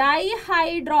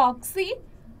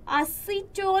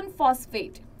acetone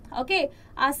phosphate. Okay,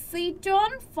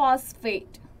 acetone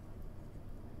phosphate.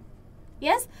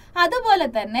 Yes, അതുപോലെ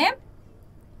തന്നെ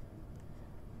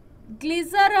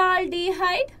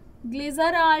ഗ്ലിസറാൾഡിഹൈഡ്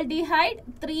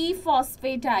 3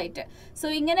 ഫോസ്ഫേറ്റ് ആയിട്ട്. സോ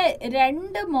ഇങ്ങനെ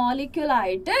 2 മോളിക്യൂൾ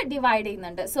ആയിട്ട് ഡിവൈഡ്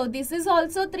ചെയ്യുന്നുണ്ട്. So this is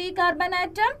also 3 carbon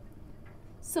atom.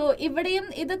 So ഇവിടെയും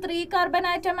ഇത് 3 കാർബൺ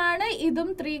ആറ്റം ആണ്, ഇതും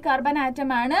 3 കാർബൺ ആറ്റം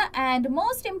ആണ്. ആൻഡ്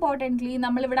മോസ്റ്റ് ഇമ്പോർട്ടൻ്റ്ലി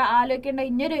നമ്മൾ ഇവിടെ ആലോചിക്കേണ്ട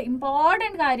ഇന്നൊരു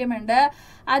ഇമ്പോർട്ടൻറ്റ് കാര്യമുണ്ട്.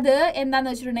 അത് എന്താന്ന്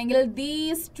വെച്ചിട്ടുണ്ടെങ്കിൽ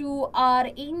ദീസ് 2 ആർ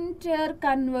ഇന്റർ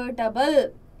കൺവേർട്ടബിൾ.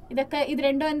 ഇത്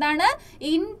രണ്ടും എന്താണ്?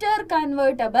 Inter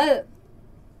convertible.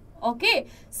 Okay,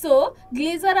 so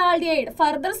glyceraldehyde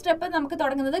further step നമുക്ക്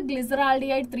തുടങ്ങുന്നത്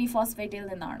ഗ്ലിസറാൾഡിഹൈഡ് 3 ഫോസ്ഫേറ്റിൽ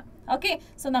നിന്നാണ്. ഓക്കെ,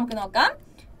 സോ നമുക്ക് നോക്കാം.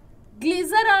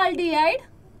 Glyceraldehyde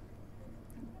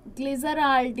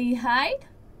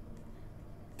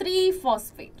 3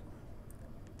 phosphate.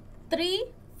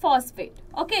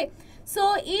 ഓക്കെ, സോ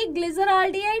ഈ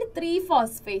ഗ്ലിസറാൾഡിഹൈഡ് 3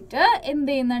 ഫോസ്ഫേറ്റ്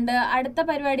എന്ത് ചെയ്യുന്നുണ്ട്? അടുത്ത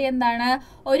പരിപാടി എന്താണ്?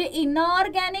 ഒരു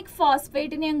ഇനോർഗാനിക്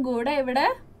ഫോസ്ഫേറ്റിനെയും കൂടെ ഇവിടെ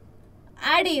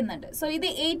ആഡ് ചെയ്യുന്നുണ്ട്. സോ ഇത്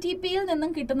ATPയിൽ നിന്നും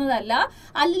കിട്ടുന്നതല്ല,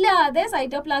 അല്ലാതെ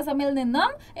സൈറ്റോപ്ലാസമിൽ നിന്നും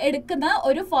എടുക്കുന്ന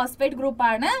ഒരു ഫോസ്ഫേറ്റ്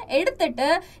ഗ്രൂപ്പാണ്. എടുത്തിട്ട്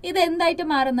ഇത് എന്തായിട്ട്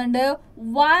മാറുന്നുണ്ട്?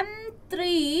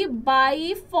 1,3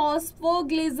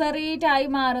 ബൈഫോസ്ഫോഗ്ലിസറേറ്റ് ആയി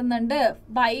മാറുന്നുണ്ട്.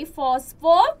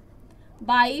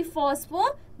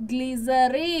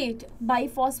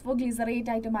 ബൈഫോസ്ഫോഗ്ലിസറേറ്റ്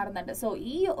ആയിട്ട് മാറുന്നുണ്ട്. സോ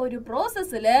ഈ ഒരു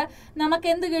പ്രോസസ്സിൽ നമുക്ക്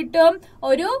എന്ത് കിട്ടും?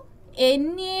 ഒരു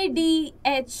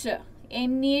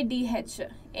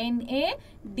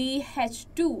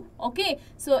NADH2. ഓക്കെ,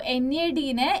 സോ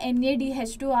NADനെ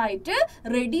NADH2 ആയിട്ട്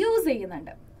റെഡ്യൂസ്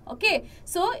ചെയ്യുന്നുണ്ട്. ഓക്കെ,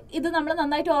 സോ ഇത് നമ്മൾ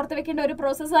നന്നായിട്ട് ഓർത്ത് വെക്കേണ്ട ഒരു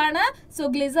പ്രോസസ്സാണ്. സോ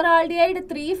ഗ്ലിസറാൾഡിഹൈഡ്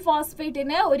 3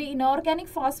 ഫോസ്ഫേറ്റിന് ഒരു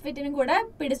ഇനോർഗാനിക് ഫോസ്ഫേറ്റിനും കൂടെ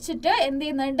പിടിച്ചിട്ട് എന്ത്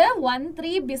ചെയ്യുന്നുണ്ട്?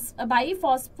 1,3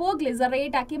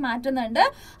 ബൈഫോസ്ഫോഗ്ലിസറേറ്റ് ആക്കി മാറ്റുന്നുണ്ട്.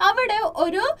 അവിടെ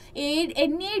ഒരു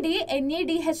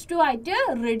NADH2 ആയിട്ട്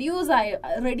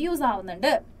റെഡ്യൂസ്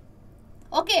ആവുന്നുണ്ട്.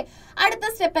 ഓക്കെ, അടുത്ത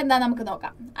സ്റ്റെപ്പ് എന്താ നമുക്ക്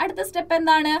നോക്കാം. അടുത്ത സ്റ്റെപ്പ്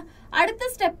എന്താണ്? അടുത്ത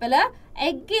സ്റ്റെപ്പില്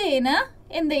എഗെയിന്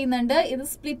എന്ത് ചെയ്യുന്നുണ്ട്? ഇത്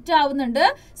സ്പ്ലിറ്റ് ആവുന്നുണ്ട്.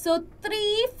 സോ 3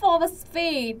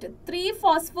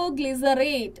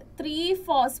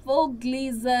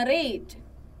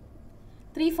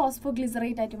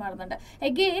 ഫോസ്ഫോഗ്ലിസറേറ്റ് ആയിട്ട് മാറുന്നുണ്ട്.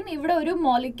 എഗെയിൻ ഇവിടെ ഒരു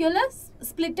മോളിക്യൂള്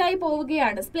സ്പ്ലിറ്റ് ആയി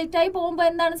പോവുകയാണ്. സ്പ്ലിറ്റ് ആയി പോകുമ്പോൾ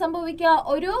എന്താണ് സംഭവിക്കുക?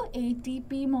 ഒരു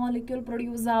ATP മോളിക്യൂൾ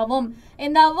പ്രൊഡ്യൂസ് ആവും.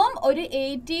 എന്താവും? ഒരു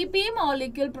ATP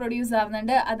മോളിക്യൂൾ പ്രൊഡ്യൂസ്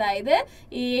ആവുന്നുണ്ട്. അതായത്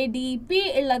ADP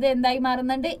ഉള്ളത് എന്തായി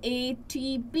മാറുന്നുണ്ട്?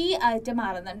 ATP ആയിട്ട്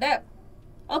മാറുന്നുണ്ട്.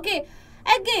 ഓക്കെ,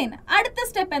 അഗെയിൻ അടുത്ത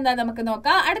സ്റ്റെപ്പ് എന്താ നമുക്ക്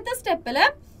നോക്കാം. അടുത്ത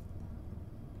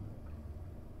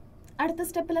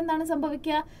സ്റ്റെപ്പിൽ എന്താണ്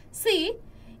സംഭവിക്കുക? സി,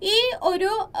 ഈ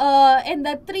ഒരു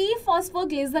 3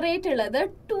 ഫോസ്ഫോഗ്ലിസറേറ്റ് ഉള്ളത്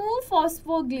 2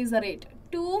 ഫോസ്ഫോഗ്ലിസറേറ്റ്.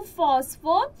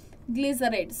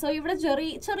 സോ ഇവിടെ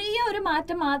ചെറിയ ഒരു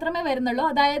മാറ്റം മാത്രമേ വരുന്നുള്ളൂ.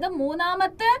 അതായത്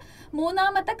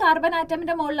മൂന്നാമത്തെ കാർബൺ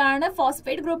ആറ്റമിന്റെ മുകളിലാണ്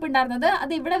ഫോസ്ഫേറ്റ് ഗ്രൂപ്പ് ഉണ്ടായിരുന്നത്.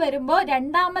 അത് ഇവിടെ വരുമ്പോൾ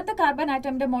 2ാമത്തെ കാർബൺ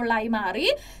ആറ്റമിന്റെ മുകളിലായി മാറി.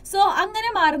 സോ അങ്ങനെ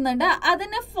മാറുന്നുണ്ട്.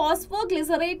 അതിന്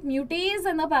ഫോസ്ഫോഗ്ലിസറേറ്റ് മ്യൂട്ടേസ്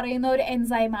എന്ന് പറയുന്ന ഒരു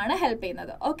എൻസൈമാണ് ഹെൽപ്പ്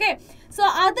ചെയ്യുന്നത്. ഓക്കെ, സോ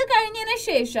അതും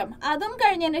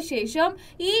കഴിഞ്ഞതിന് ശേഷം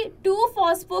ഈ 2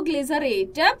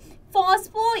 ഫോസ്ഫോഗ്ലിസറേറ്റ്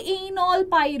ഫോസ്ഫോഇനോൾ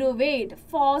പൈറുവേറ്റ്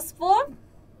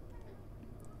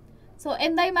സോ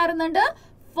എന്തായി മാറുന്നുണ്ട്?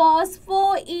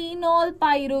 ഫോസ്ഫോഇനോൾ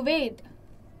പൈറുവേറ്റ്.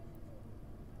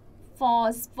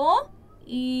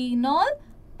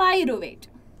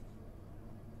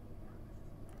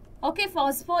 Okay,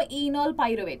 ഫോസ്ഫോഇനോൾ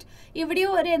pyruvate.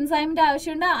 ഇവിടെയും ഒരു എൻസൈമിന്റെ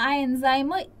ആവശ്യമുണ്ട്. ആ എൻസൈം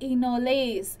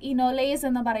ഇനോലേസ്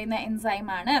എന്ന് പറയുന്ന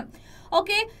എൻസൈമാണ്.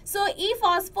 ഓക്കെ, സോ ഈ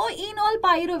ഫോസ്ഫോഇനോൾ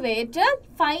പൈറുവേറ്റ്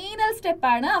ഫൈനൽ സ്റ്റെപ്പ്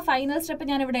ആണ്. ആ ഫൈനൽ സ്റ്റെപ്പ്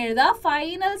ഞാൻ ഇവിടെ എഴുതാം.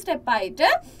 ഫൈനൽ സ്റ്റെപ്പ് ആയിട്ട്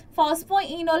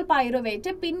ഫോസ്ഫോഇനോൾ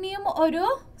പൈറുവേറ്റ് പിന്നെയും ഒരു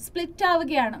സ്പ്ലിറ്റ്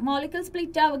ആവുകയാണ്, മോളിക്യൂൾ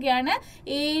സ്പ്ലിറ്റ് ആവുകയാണ്.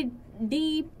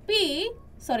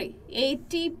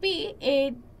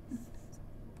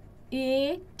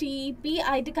 ATP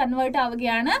ആയിട്ട് കൺവേർട്ട്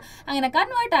ആവുകയാണ്. അങ്ങനെ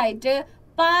കൺവേർട്ട് ആയിട്ട്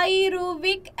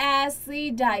പൈറുവിക്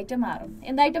ആസിഡ് ആയിട്ട് മാറും.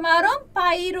 എന്തായിട്ട് മാറും?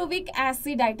 പൈറുവിക്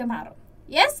ആസിഡ് ആയിട്ട് മാറും.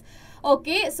 Yes,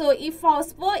 okay. സോ ഈ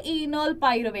ഫോസ്ഫോഇനോൾ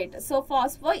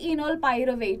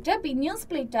പൈറുവേറ്റ് പിന്നെയും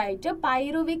സ്പ്ലിറ്റ് ആയിട്ട്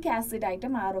പൈറുവിക് ആസിഡ് ആയിട്ട്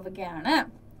മാറുകയാണ്.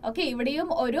 ഓക്കെ,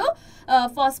 ഇവിടെയും ഒരു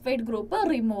ഫോസ്ഫേറ്റ് ഗ്രൂപ്പ്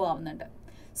റിമൂവ് ആവുന്നുണ്ട്.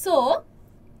 സോ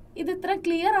ഇത് ഇത്ര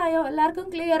ക്ലിയർ ആയോ? എല്ലാവർക്കും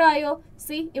ക്ലിയർ ആയോ?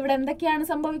 സി ഇവിടെ എന്തൊക്കെയാണ്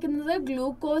സംഭവിക്കുന്നത്?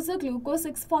 ഗ്ലൂക്കോസ്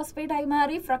 6 ഫോസ്ഫേറ്റ് ആയി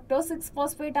മാറി, ഫ്രക്ടോസ് 6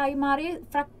 ഫോസ്ഫേറ്റ് ആയി മാറി,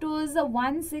 ഫ്രക്ടോസ്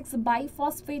 1,6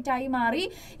 ബൈഫോസ്ഫേറ്റ് ആയി മാറി.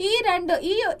 ഈ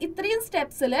ഇത്രയും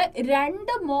സ്റ്റെപ്സിൽ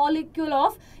 2 molecule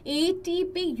of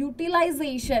ATP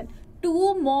utilisation, 2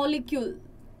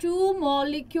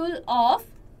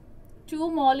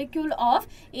 molecule of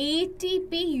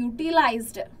ATP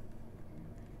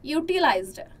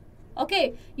utilized. Okay,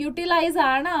 utilise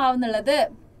ആണ് ആവുന്നുള്ളത്.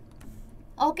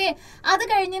 ഓക്കെ, അത്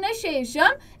കഴിഞ്ഞതിന്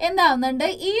ശേഷം എന്താവുന്നുണ്ട്?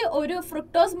 ഈ ഒരു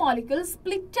ഫ്രുക്ടോസ് മോളിക്യൂൾ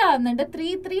സ്പ്ലിറ്റ് ആവുന്നുണ്ട്.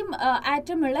 3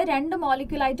 ആറ്റം ഉള്ള 2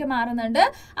 മോളിക്യൂൾ ആയിട്ട് മാറുന്നുണ്ട്.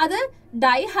 അത്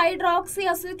ഡൈഹൈഡ്രോക്സി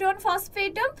അസിറ്റോൺ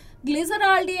ഫോസ്ഫേറ്റും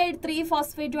ഗ്ലിസറാൾഡിഹൈഡ് 3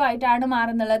 ഫോസ്ഫേറ്റും ആയിട്ടാണ്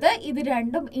മാറുന്നുള്ളത്. ഇത്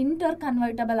രണ്ടും ഇന്റർ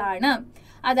കൺവേർട്ടബിൾ ആണ്.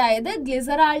 അതായത്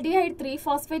ഗ്ലിസറാൾഡിഹൈഡ് 3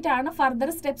 ഫോസ്ഫേറ്റ് ആണ് ഫർദർ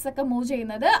സ്റ്റെപ്സ് ഒക്കെ മൂവ്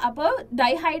ചെയ്യുന്നത്. അപ്പോൾ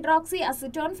ഡൈഹൈഡ്രോക്സി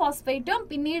അസിറ്റോൺ ഫോസ്ഫേറ്റും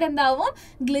പിന്നീട് എന്താവും?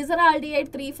 ഗ്ലിസറാൾഡിഹൈഡ്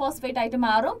 3 ഫോസ്ഫേറ്റ് ആയിട്ട്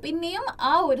മാറും. പിന്നെയും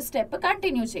ആ ഒരു സ്റ്റെപ്പ്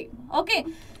കണ്ടിന്യൂ ചെയ്യും. Okay,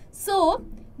 so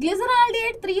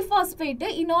glyceraldehyde 3 phosphate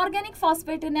inorganic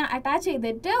ഫോസ്ഫേറ്റിനെ attach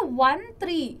ചെയ്തിട്ട്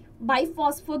 1,3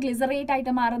 ബൈഫോസ്ഫോഗ്ലിസറേറ്റ്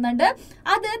ആയിട്ട് മാറുന്നുണ്ട്.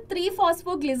 അത് 3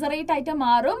 ഫോസ്ഫോഗ്ലിസറേറ്റ് ആയിട്ട്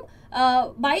മാറും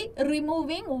by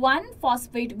removing 1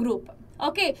 phosphate group.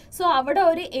 Okay, so അവിടെ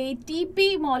ഒരു ATP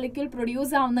മോളിക്യൂൾ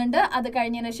പ്രൊഡ്യൂസ് ആവുന്നുണ്ട്. അത്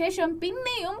കഴിഞ്ഞതിന് ശേഷം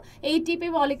പിന്നെയും ATP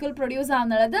മോളിക്യൂൾ പ്രൊഡ്യൂസ്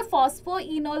ആവുന്നത്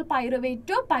ഫോസ്ഫോഇനോൾ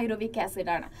പൈറുവേറ്റ് പൈറുവിക്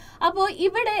ആസിഡ് ആണ്. അപ്പോൾ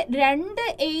ഇവിടെ 2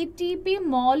 ATP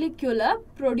മോളിക്യൂള്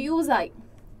പ്രൊഡ്യൂസ് ആയി.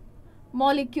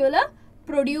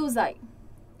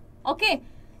 ഓക്കെ,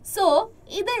 സോ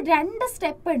ഇത് 2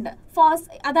 സ്റ്റെപ്പ് ഉണ്ട്.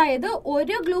 അതായത്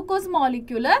ഒരു ഗ്ലൂക്കോസ്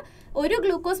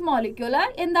മോളിക്യൂള്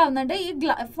എന്താവുന്നുണ്ട്? ഈ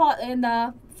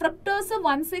ഫ്രക്ടോസ്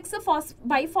 1,6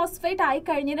 ബൈഫോസ്ഫേറ്റ് ആയി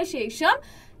കഴിഞ്ഞതിന് ശേഷം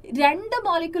 2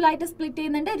 മോളിക്യൂൾ ആയിട്ട് സ്പ്ലിറ്റ്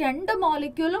ചെയ്യുന്നുണ്ട്. 2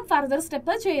 മോളിക്യൂളും ഫർദർ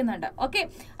സ്റ്റെപ്പ് ചെയ്യുന്നുണ്ട്. ഓക്കെ,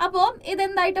 അപ്പോൾ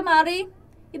ഇതെന്തായിട്ട് മാറി?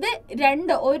 ഇത്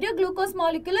ഒരു ഗ്ലൂക്കോസ്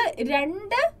മോളിക്യൂള്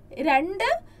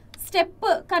 2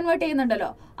 സ്റ്റെപ്പ് കൺവേർട്ട് ചെയ്യുന്നുണ്ടല്ലോ.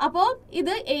 അപ്പോൾ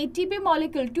ഇത് ATP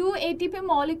molecule 2 ATP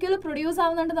molecule produce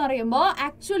ആവുന്നുണ്ടെന്ന് പറയുമ്പോൾ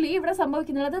ആക്ച്വലി ഇവിടെ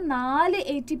സംഭവിക്കുന്നത് 4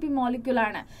 ATP മോളിക്യൂൾ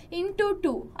ആണ്. ഇൻടു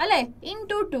 2 അല്ലെ?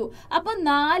 ഇൻടു 2. അപ്പോൾ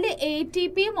 4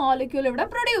 ATP മോളിക്യൂൾ ഇവിടെ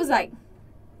പ്രൊഡ്യൂസ് ആയി.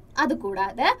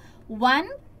 അതുകൂടാതെ 1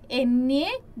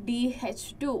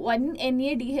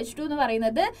 NADH2 എന്ന്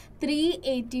പറയുന്നത് 3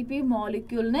 ATP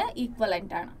മോളിക്യൂളിന്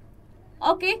ഈക്വലന്റ് ആണ്.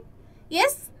 ഓക്കെ,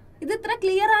 യെസ്, ഇത് ഇത്ര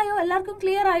ക്ലിയർ ആയോ? എല്ലാവർക്കും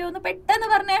ക്ലിയർ ആയോ? ഒന്ന് പെട്ടെന്ന്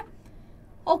പറഞ്ഞേ.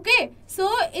 ഓക്കെ, സോ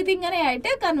ഇതിങ്ങനെയായിട്ട്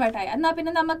കൺവേർട്ട് ആയി. എന്നാൽ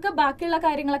പിന്നെ നമുക്ക് ബാക്കിയുള്ള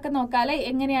കാര്യങ്ങളൊക്കെ നോക്കാല്ലേ.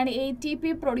 എങ്ങനെയാണ് ATP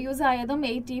പ്രൊഡ്യൂസ് ആയതും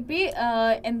ATP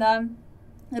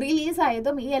റിലീസ്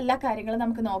ആയതും ഈ എല്ലാ കാര്യങ്ങളും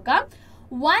നമുക്ക് നോക്കാം.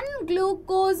 1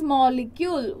 glucose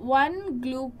molecule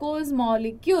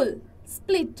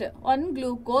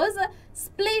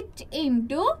split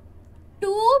into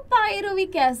 2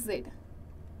 pyruvic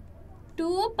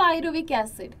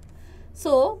acid.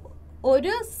 So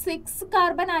ഒരു 6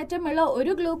 കാർബൺ ആറ്റം ഉള്ള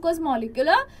ഒരു glucose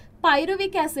molecule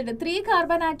pyruvic acid 3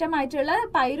 carbon atom ആയിട്ടുള്ള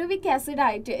പൈറുവിക് ആസിഡ്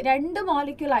ആയിട്ട് 2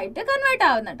 മോളിക്യൂൾ ആയിട്ട് കൺവേർട്ട്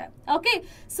ആവുന്നുണ്ട്. ഓക്കെ,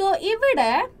 സോ ഇവിടെ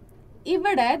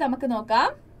നമുക്ക് നോക്കാം.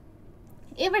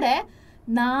 ഇവിടെ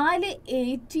 4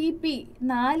 ATP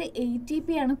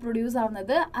ആണ് പ്രൊഡ്യൂസ്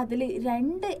ആവുന്നത്. അതിൽ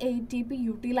 2 ATP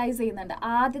യൂട്ടിലൈസ് ചെയ്യുന്നുണ്ട്.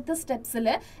 ആദ്യത്തെ സ്റ്റെപ്സിൽ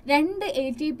 2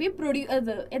 ATP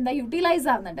യൂട്ടിലൈസ്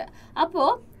ആവുന്നുണ്ട്.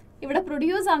 അപ്പോൾ ഇവിടെ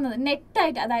പ്രൊഡ്യൂസ് ആവുന്നത്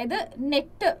നെറ്റായിട്ട്, അതായത്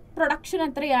നെറ്റ് പ്രൊഡക്ഷൻ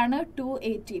എത്രയാണ്? 2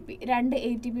 ATP. 2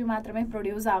 ATP മാത്രമേ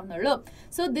produce ആവുന്നുള്ളൂ.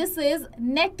 So this is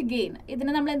net gain.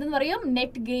 ഇതിനെ നമ്മൾ എന്തെന്ന് പറയും?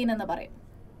 നെറ്റ് ഗെയിൻ എന്ന് പറയും.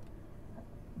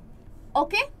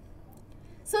 ഓക്കെ,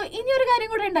 സോ ഇനിയൊരു കാര്യം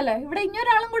കൂടെ ഉണ്ടല്ലോ. ഇവിടെ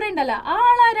ഇനിയൊരാളും കൂടെ ഉണ്ടല്ലോ. ആ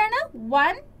ആളാരാണ്?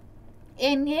 1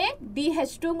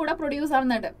 NADH2 കൂടെ പ്രൊഡ്യൂസ്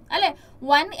ആവുന്നുണ്ട് അല്ലെ?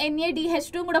 1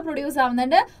 NADH2 കൂടെ പ്രൊഡ്യൂസ്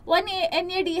ആവുന്നുണ്ട്. 1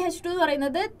 NADH2 എന്ന്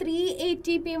പറയുന്നത് 3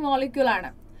 ATP മോളിക്യൂൾ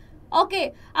ആണ്. ഓക്കെ,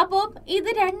 അപ്പോൾ ഇത്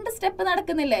 2 സ്റ്റെപ്പ്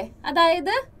നടക്കുന്നില്ലേ?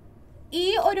 അതായത് ഈ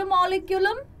ഒരു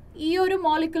മോളിക്യൂളും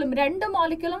 2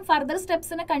 മോളിക്യൂളും ഫർദർ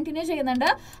സ്റ്റെപ്സിനെ കണ്ടിന്യൂ ചെയ്യുന്നുണ്ട്.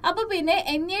 അപ്പോൾ പിന്നെ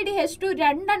NADH2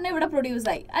 2 ഇവിടെ പ്രൊഡ്യൂസ്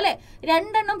ആയി അല്ലെ?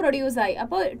 2 പ്രൊഡ്യൂസ് ആയി.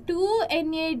 അപ്പോൾ 2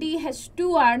 NADH2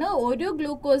 ആണ് ഒരു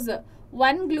ഗ്ലൂക്കോസ്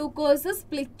 1 ഗ്ലൂക്കോസ്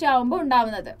സ്പ്ലിറ്റ് ആവുമ്പോൾ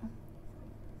ഉണ്ടാവുന്നത്.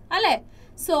 അല്ലേ?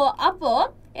 സോ അപ്പോൾ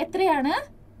എത്രയാണ്?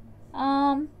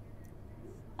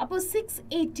 അപ്പോൾ 6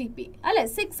 ATP അല്ലേ?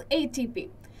 6 ATP.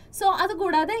 സോ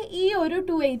അതുകൂടാതെ ഈ ഒരു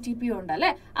 2 ATP ഉണ്ട്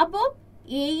അല്ലേ? അപ്പോൾ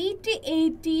 8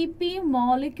 ATP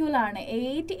മോളിക്യൂളാണ്,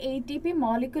 8 ATP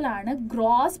മോളിക്യൂളാണ്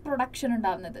ഗ്രോസ് പ്രൊഡക്ഷൻ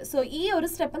ഉണ്ടാകുന്നത്. സോ ഈ ഒരു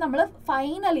സ്റ്റെപ്പ് നമ്മൾ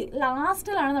ഫൈനലി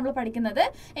ലാസ്റ്റിലാണ് നമ്മൾ പഠിക്കുന്നത്.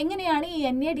 എങ്ങനെയാണ് ഈ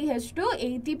NADH2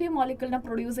 ATP മോളിക്യൂളിനെ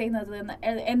പ്രൊഡ്യൂസ് ചെയ്യുന്നത്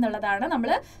എന്നുള്ളതാണ് നമ്മൾ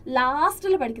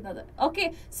ലാസ്റ്റിൽ പഠിക്കുന്നത്. ഓക്കെ,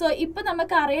 സോ ഇപ്പം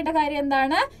നമുക്ക് അറിയേണ്ട കാര്യം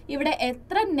എന്താണ്? ഇവിടെ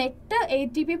എത്ര നെറ്റ്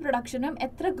ATP പ്രൊഡക്ഷനും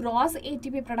എത്ര ഗ്രോസ്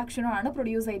ATP പ്രൊഡക്ഷനും ആണ്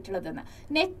പ്രൊഡ്യൂസ് ചെയ്തിട്ടുള്ളതെന്ന്.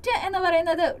 നെറ്റ് എന്ന്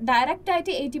പറയുന്നത് ഡയറക്റ്റ്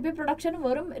ആയിട്ട് ATP പ്രൊഡക്ഷൻ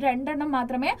വെറും 2 എണ്ണം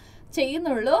മാത്രമേ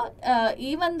ചെയ്യുന്നുള്ളൂ.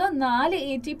 Even though 4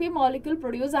 ATP molecule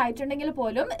produce ആയിട്ടുണ്ടെങ്കിൽ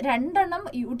പോലും 2 എണ്ണം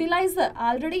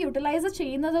ആൾറെഡി യൂട്ടിലൈസ്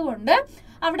ചെയ്യുന്നത് കൊണ്ട്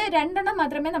അവിടെ 2 എണ്ണം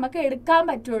മാത്രമേ നമുക്ക് എടുക്കാൻ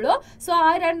പറ്റുള്ളൂ. സോ ആ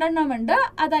 2 എണ്ണം ഉണ്ട്.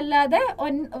 അതല്ലാതെ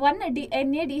 1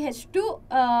 NADH2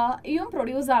 യും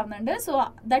പ്രൊഡ്യൂസ് ആവുന്നുണ്ട്. So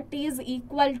that is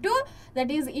equal to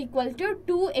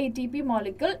 2 ATP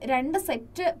molecule. 2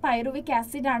 set pyruvic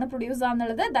acid ആണ് produce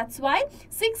ആവുന്നുള്ളത്. That's why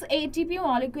 6 ATP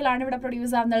molecule ആണ് ഇവിടെ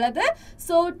produce ആവുന്നുള്ളത്.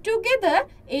 So together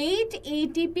 8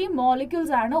 ATP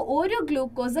molecules ആണ് ഒരു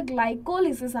ഗ്ലൂക്കോസ്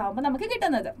ഗ്ലൈക്കോളിസിസ് ആവുമ്പോൾ നമുക്ക്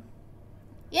കിട്ടുന്നത്.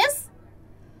 Yes,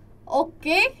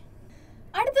 okay.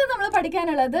 അടുത്തത് നമ്മൾ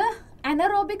പഠിക്കാനുള്ളത്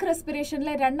അനറോബിക്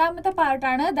റെസ്പിറേഷനിലെ രണ്ടാമത്തെ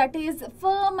പാർട്ടാണ്. That is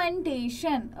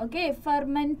fermentation. Okay,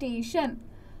 fermentation.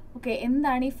 Okay,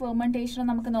 എന്താണ് ഈ ഫെർമെന്റേഷൻ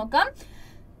നമുക്ക് നോക്കാം.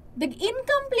 The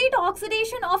incomplete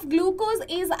oxidation of glucose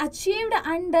is achieved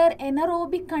under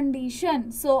anaerobic condition.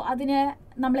 So അതിനെ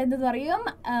നമ്മൾ എന്ത് പറയും?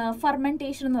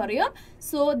 ഫെർമെന്റേഷൻ എന്ന് പറയും.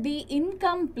 So the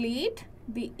incomplete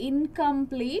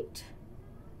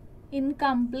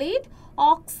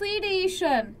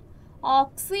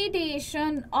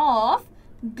oxidation of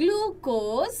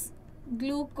glucose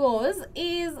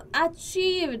is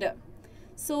achieved.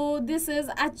 So this is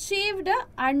achieved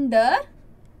under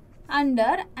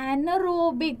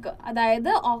anaerobic, അതായത്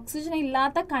ഓക്സിജൻ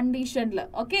ഇല്ലാത്ത കണ്ടീഷനിൽ.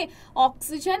 ഓക്കെ,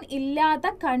 ഓക്സിജൻ ഇല്ലാത്ത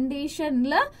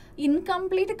കണ്ടീഷനിൽ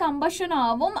ഇൻകംപ്ലീറ്റ് കമ്പഷൻ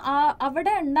ആവും.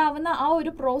 അവിടെ ഉണ്ടാവുന്ന ആ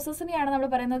ഒരു പ്രോസസ്സിനെയാണ് നമ്മൾ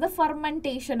പറയുന്നത്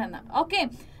ഫെർമെന്റേഷൻ എന്ന്. Okay,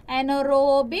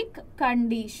 anaerobic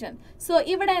condition. സോ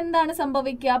ഇവിടെ എന്താണ്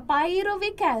സംഭവിക്കുക?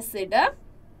 Pyruvic acid.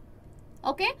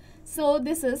 Okay, so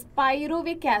this is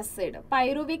pyruvic acid.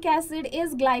 Pyruvic acid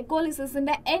is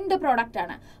ഗ്ലൈക്കോളിസിസിന്റെ end product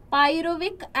ആണ്.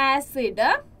 പൈറുവിക് ആസിഡ്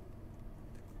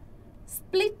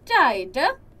സ്പ്ലിറ്റ് ആയിട്ട്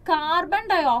കാർബൺ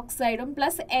ഡൈ ഓക്സൈഡും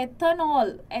പ്ലസ് എത്തനോൾ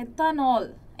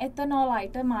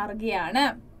ആയിട്ട് മാറുകയാണ്.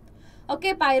 Okay,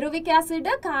 pyruvic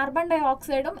acid carbon dye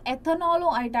ഓക്സൈഡും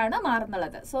എത്തനോളും ആയിട്ടാണ്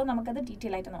മാറുന്നത്. സോ നമുക്കത്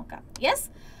ഡീറ്റെയിൽ ആയിട്ട് നോക്കാം. Yes,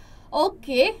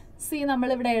 okay. സി നമ്മൾ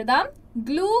ഇവിടെ എഴുതാം.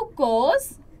 ഗ്ലൂക്കോസ്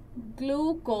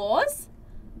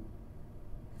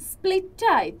സ്പ്ലിറ്റ്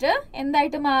ആയിട്ട്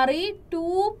എന്തായിട്ട് മാറി?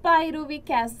 2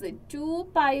 പൈറുവിക്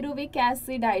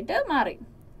ആസിഡ് ആയിട്ട് മാറി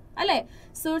അല്ലെ?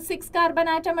 സോ 6 കാർബൺ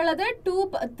ആറ്റം ഉള്ളത്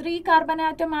 3 കാർബൺ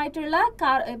ആറ്റം ആയിട്ടുള്ള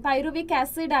പൈറുവിക്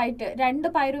ആസിഡ് ആയിട്ട് 2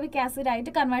 പൈറുവിക് ആസിഡ്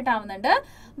ആയിട്ട് കൺവേർട്ട് ആവുന്നുണ്ട്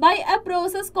by A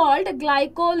process called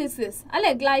glycolysis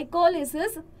അല്ലെ?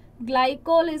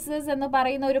 ഗ്ലൈക്കോളിസിസ് എന്ന്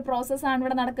പറയുന്ന ഒരു പ്രോസസ് ആണ്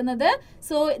ഇവിടെ നടക്കുന്നത്.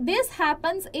 So this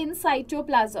happens in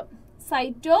cytoplasm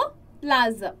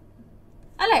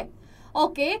അല്ലെ?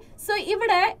 ഓക്കെ, സോ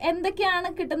ഇവിടെ എന്തൊക്കെയാണ്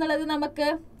കിട്ടുന്നത്? നമുക്ക്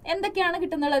എന്തൊക്കെയാണ്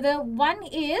കിട്ടുന്നത്? 1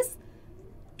 ഈസ്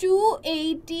 2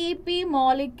 ATP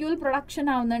മോളിക്യൂൾ പ്രൊഡക്ഷൻ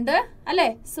ആവുന്നുണ്ട് അല്ലെ?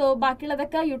 സോ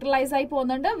ബാക്കിയുള്ളതൊക്കെ യൂട്ടിലൈസ് ആയി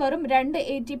പോകുന്നുണ്ട്. വെറും 2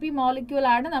 ATP മോളിക്യൂൾ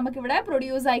ആണ് നമുക്കിവിടെ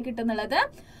പ്രൊഡ്യൂസ് ആയി കിട്ടുന്നുള്ളത്.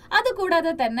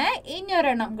 അതുകൂടാതെ തന്നെ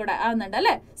ഇനിയൊരെണ്ണം കൂടെ ആവുന്നുണ്ട്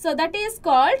അല്ലെ? So that is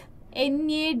called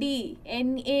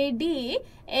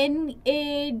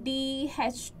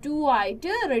NADH2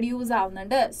 ആയിട്ട് റെഡ്യൂസ്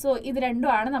ആവുന്നുണ്ട്. സോ ഇത്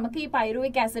രണ്ടുമാണ് നമുക്ക് ഈ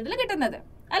പൈറുവിക് ആസിഡിൽ കിട്ടുന്നത്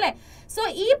അല്ലെ? സോ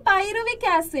ഈ പൈറുവിക്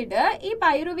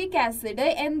ആസിഡ്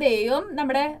എന്ത് ചെയ്യും?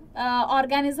 നമ്മുടെ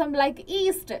ഓർഗാനിസം ലൈക്ക്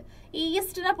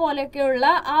ഈസ്റ്റിനെ പോലെയൊക്കെയുള്ള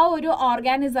ആ ഒരു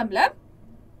ഓർഗാനിസമിൽ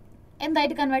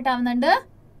എന്തായിട്ട് കൺവേർട്ട് ആവുന്നുണ്ട്?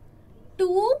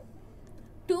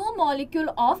 2 മോളിക്യൂൾ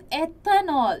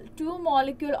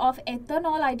ഓഫ്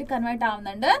എത്തനോൾ ആയിട്ട് കൺവേർട്ട്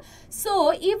ആവുന്നുണ്ട്. സോ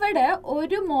ഇവിടെ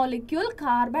ഒരു മോളിക്യൂൾ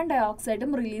കാർബൺ ഡൈ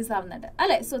ഓക്സൈഡും റിലീസ് ആവുന്നുണ്ട്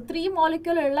അല്ലെ? സോ 3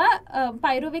 മോളിക്യൂൾ ഉള്ള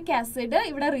പൈറുവിക് ആസിഡ്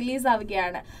ഇവിടെ റിലീസ്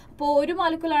ആവുകയാണ്. അപ്പോൾ 1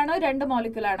 മോളിക്യൂൾ ആണോ 2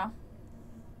 മോളിക്യൂൾ ആണോ?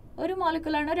 1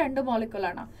 മോളിക്യൂൾ ആണോ 2 മോളിക്യൂൾ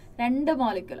ആണോ? 2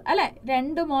 മോളിക്യൂൾ അല്ലെ?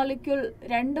 2 മോളിക്യൂൾ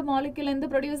എന്ത്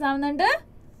പ്രൊഡ്യൂസ് ആവുന്നുണ്ട്?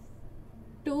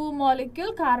 2 molecule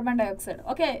carbon dye oxide.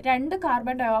 Okay, 2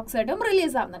 carbon dye ഓക്സൈഡും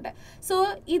release ആവുന്നുണ്ട്. സോ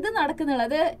ഇത്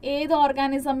നടക്കുന്നുള്ളത് ഏത്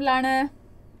ഓർഗാനിസമിലാണ്?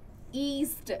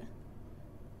 ഈസ്റ്റ്.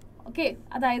 ഓക്കെ,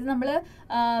 അതായത് നമ്മൾ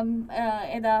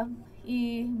ഈ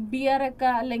ബിയറൊക്കെ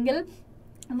അല്ലെങ്കിൽ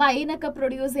വൈനൊക്കെ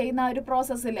പ്രൊഡ്യൂസ് ചെയ്യുന്ന ഒരു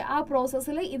ആ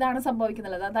പ്രോസസ്സിൽ ഇതാണ്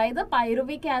സംഭവിക്കുന്നത്. അതായത്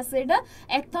പൈറുവിക് ആസിഡ്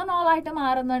എത്തനോൾ ആയിട്ട്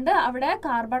മാറുന്നുണ്ട്, അവിടെ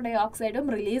കാർബൺ ഡൈ ഓക്സൈഡും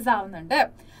റിലീസ് ആവുന്നുണ്ട്.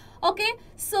 ഓക്കെ,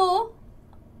 സോ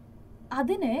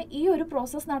അതിന് ഈ ഒരു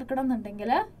പ്രോസസ്സ് നടക്കണം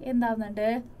എന്നുണ്ടെങ്കിൽ എന്താവുന്നുണ്ട്,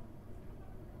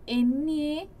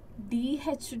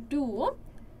 NADH2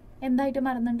 എന്തായിട്ട്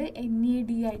മാറുന്നുണ്ട്,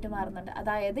 NAD ആയിട്ട് മാറുന്നുണ്ട്.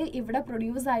 അതായത് ഇവിടെ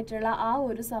പ്രൊഡ്യൂസ് ആയിട്ടുള്ള ആ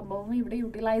ഒരു സംഭവം ഇവിടെ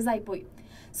യൂട്ടിലൈസ് ആയിപ്പോയി.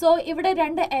 സോ ഇവിടെ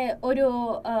ഒരു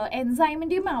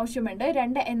എൻസൈമിൻ്റെയും ആവശ്യമുണ്ട്,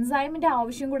 2 എൻസൈമിൻ്റെ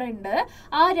ആവശ്യം കൂടെ ഉണ്ട്.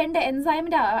 ആ 2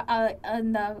 എൻസൈമിൻ്റെ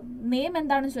നെയിം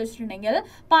എന്താണെന്ന് ചോദിച്ചിട്ടുണ്ടെങ്കിൽ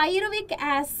പൈറുവിക്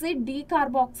ആസിഡ്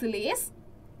ഡീകാർബോക്സിലേസ്.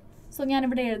 സോ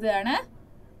ഞാനിവിടെ എഴുതുകയാണ്,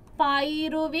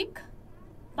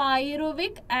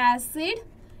 പൈറുവിക് ആസിഡ്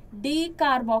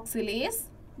ഡീകാർബോക്സിലേസ്.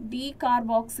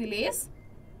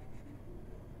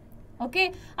 ഓക്കെ,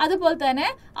 അതുപോലെ തന്നെ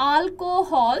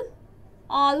ആൽക്കോഹോൾ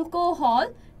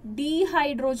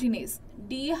ഡീഹൈഡ്രോജിനേസ്.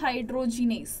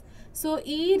 സോ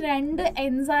ഈ 2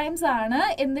 എൻസൈംസ് ആണ്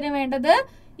എന്തിനു വേണ്ടത്,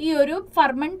 ഈ ഒരു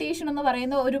ഫെർമെന്റേഷൻ എന്ന്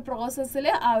പറയുന്ന ഒരു പ്രോസസ്സിൽ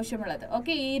ആവശ്യമുള്ളത്.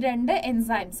 ഓക്കെ, ഈ 2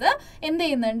 എൻസൈംസ് എന്ത്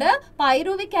ചെയ്യുന്നുണ്ട്,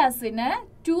 പൈറുവിക് ആസിഡിനെ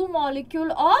 2 മോളിക്യൂൾ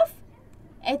ഓഫ്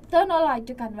എത്തനോൾ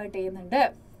ആയിട്ട് കൺവേർട്ട് ചെയ്യുന്നുണ്ട്.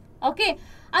 ഓക്കെ,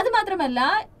 അത് മാത്രമല്ല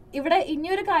ഇവിടെ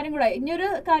ഇനിയൊരു കാര്യം കൂടെ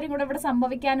ഇവിടെ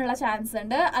സംഭവിക്കാനുള്ള ചാൻസ്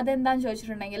ഉണ്ട്. അതെന്താന്ന്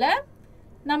ചോദിച്ചിട്ടുണ്ടെങ്കിൽ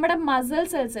നമ്മുടെ മസിൽ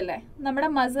സെൽസ് ഇല്ലേ,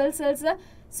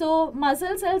 so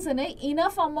muscle സെൽസിന്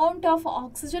enough amount of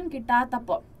oxygen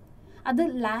കിട്ടാത്തപ്പോൾ അത്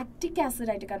ലാക്റ്റിക് ആസിഡ്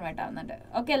ആയിട്ട് കൺവേർട്ട് ആവുന്നുണ്ട്.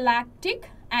 Okay, lactic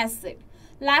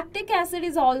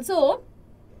acid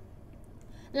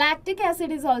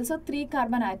is also 3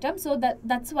 carbon atom, so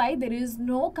that's why there is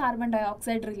no carbon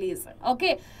dioxide release.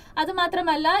 Okay, അത്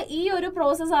മാത്രമല്ല ഈ ഒരു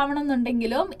പ്രോസസ്സ്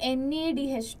ആവണമെന്നുണ്ടെങ്കിലും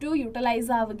NADH2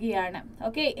 യൂട്ടിലൈസ് ആവുകയാണ്.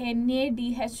 Okay,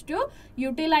 NADH2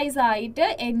 utilise ആയിട്ട്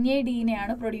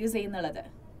NADനെയാണ് produce ചെയ്യുന്നുള്ളത്.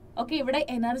 Okay, ഇവിടെ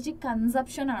എനർജി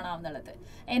കൺസപ്ഷൻ ആണ് ആവുന്നുള്ളത്,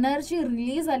 എനർജി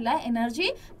റിലീസ് അല്ല, എനർജി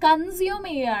കൺസ്യൂം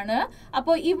ചെയ്യാണ്.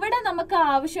 അപ്പോൾ ഇവിടെ നമുക്ക്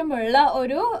ആവശ്യമുള്ള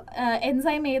ഒരു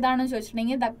എൻസൈം ഏതാണെന്ന്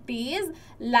ചോദിച്ചിട്ടുണ്ടെങ്കിൽ ദാറ്റ് ഈസ്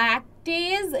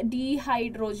ലാക്ടേസ്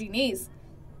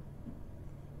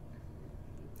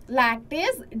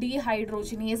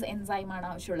ഡീഹൈഡ്രോജിനേസ് എൻസൈമാണ്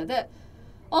ആവശ്യമുള്ളത്.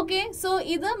 ഓക്കെ, സോ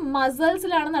ഇത്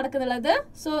മസിൽസിലാണ് നടക്കുന്നുള്ളത്.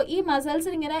 സോ ഈ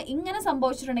മസിൽസിൽ ഇങ്ങനെ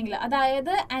സംഭവിച്ചിട്ടുണ്ടെങ്കിൽ,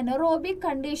 അതായത് അനറോബിക്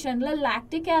കണ്ടീഷനിൽ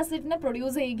ലാക്റ്റിക് ആസിഡിനെ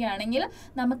പ്രൊഡ്യൂസ് ചെയ്യുകയാണെങ്കിൽ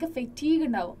നമുക്ക് ഫെറ്റീഗ്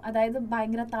ഉണ്ടാവും, അതായത്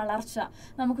ഭയങ്കര തളർച്ച,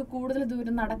 നമുക്ക് കൂടുതൽ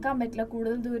ദൂരം നടക്കാൻ പറ്റില്ല,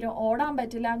 കൂടുതൽ ദൂരം ഓടാൻ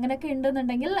പറ്റില്ല, അങ്ങനെയൊക്കെ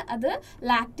ഉണ്ടെന്നുണ്ടെങ്കിൽ അത്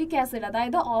ലാക്റ്റിക് ആസിഡ്,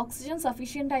 അതായത് ഓക്സിജൻ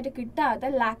സഫീഷ്യൻ്റ് ആയിട്ട് കിട്ടാതെ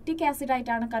ലാക്റ്റിക് ആസിഡ്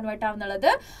ആയിട്ടാണ് കൺവേർട്ട്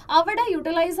ആവുന്നുള്ളത്. അവിടെ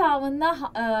യൂട്ടിലൈസ് ആവുന്ന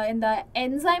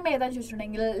എൻസൈം ഏതാണെന്ന്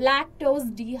ചോദിച്ചിട്ടുണ്ടെങ്കിൽ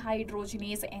ലാക്ടോസ്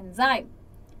ഡീഹൈഡ്രോജിനേസ് എൻസൈം.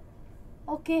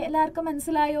 ഓക്കെ, എല്ലാവർക്കും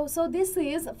മനസ്സിലായോ? So this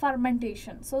is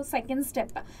fermentation. So second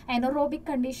step, anaerobic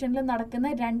കണ്ടീഷനിൽ നടക്കുന്ന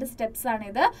 2 സ്റ്റെപ്സ്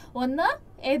ആണിത്. ഒന്ന്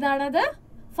ഏതാണത്,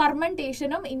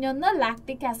 ഫെർമെന്റേഷനും ഇനിയൊന്ന്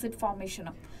ലാക്റ്റിക് ആസിഡ്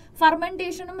ഫോർമേഷനും.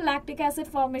 ഫെർമെന്റേഷനും ലാക്റ്റിക്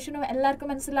ആസിഡ് ഫോർമേഷനും എല്ലാവർക്കും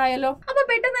മനസ്സിലായല്ലോ. അപ്പൊ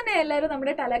പെട്ടെന്ന് തന്നെ എല്ലാവരും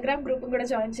നമ്മുടെ ടെലഗ്രാം ഗ്രൂപ്പും കൂടെ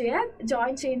ജോയിൻ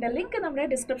ചെയ്യേണ്ട ലിങ്ക് നമ്മുടെ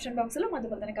ഡിസ്ക്രിപ്ഷൻ ബോക്സിലും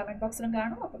അതുപോലെ തന്നെ കമന്റ് ബോക്സിലും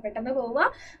കാണും. അപ്പൊ പെട്ടെന്ന് പോവുക,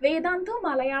 വേദാന്തു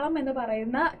മലയാളം എന്ന്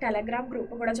പറയുന്ന ടെലഗ്രാം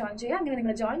ഗ്രൂപ്പും കൂടെ ജോയിൻ ചെയ്യുക. അങ്ങനെ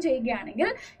നിങ്ങൾ ജോയിൻ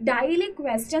ചെയ്യുകയാണെങ്കിൽ ഡെയിലി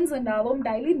ക്വസ്റ്റ്യൻസ് ഉണ്ടാവും,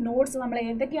 ഡെയിലി നോട്ട്സ്, നമ്മൾ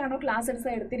എന്തൊക്കെയാണോ ക്ലാസ്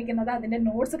എടുത്തിരിക്കുന്നത് അതിന്റെ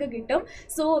നോട്ട്സ് ഒക്കെ കിട്ടും.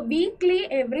 So weekly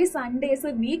every Sundays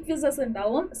week quizzes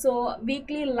ഉണ്ടാവും. സോ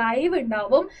വീക്ക്ലി ലൈവ്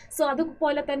ഉണ്ടാവും. സോ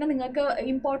അതുപോലെ തന്നെ നിങ്ങൾക്ക്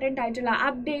ഇമ്പോർട്ടൻ്റ് ആയിട്ടുള്ള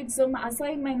അപ്ഡേറ്റ്സും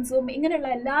അസൈൻമെന്റ്സും ഇങ്ങനെയുള്ള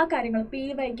എല്ലാ കാര്യങ്ങളും,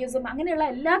 PYQസും അങ്ങനെയുള്ള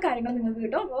എല്ലാ കാര്യങ്ങളും നിങ്ങൾക്ക്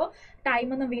കിട്ടും. അപ്പോൾ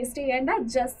ടൈമൊന്നും വേസ്റ്റ് ചെയ്യേണ്ട,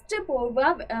 ജസ്റ്റ് പോവുക,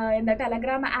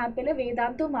 ടെലഗ്രാം ആപ്പിൽ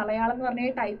വേദാന്തു മലയാളം എന്ന് പറഞ്ഞ്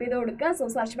ടൈപ്പ് ചെയ്ത് കൊടുക്കുക. സോ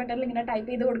സെർച്ച് ബട്ടണിൽ ഇങ്ങനെ ടൈപ്പ്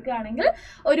ചെയ്ത് കൊടുക്കുകയാണെങ്കിൽ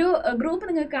ഒരു ഗ്രൂപ്പ്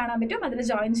നിങ്ങൾക്ക് കാണാൻ പറ്റും, അതിൽ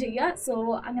ജോയിൻ ചെയ്യുക. സോ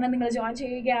അങ്ങനെ നിങ്ങൾ ജോയിൻ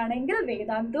ചെയ്യുകയാണെങ്കിൽ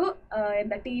വേദാന്തു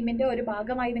ടീമിൻ്റെ ഒരു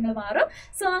ഭാഗമായി നിങ്ങൾ മാറും.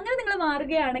 സോ അങ്ങനെ നിങ്ങൾ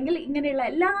മാറുകയാണെങ്കിൽ ഇങ്ങനെയുള്ള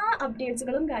എല്ലാ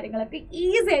അപ്ഡേറ്റ്സുകളും കാര്യങ്ങളൊക്കെ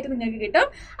ഈസി ആയിട്ട് നിങ്ങൾക്ക് കിട്ടും.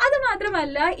 അത്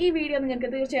മാത്രമല്ല ഈ വീഡിയോ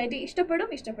നിങ്ങൾക്ക് തീർച്ചയായിട്ടും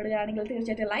ഇഷ്ടപ്പെടുകയാണെങ്കിൽ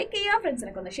തീർച്ചയായിട്ടും ലൈക്ക് ചെയ്യുക,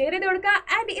 ഫ്രണ്ട്സിനൊക്കെ ഒന്ന് ഷെയർ ചെയ്ത് കൊടുക്കുക.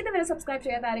 ആൻഡ് ഇതുവരെ സബ്സ്ക്രൈബ്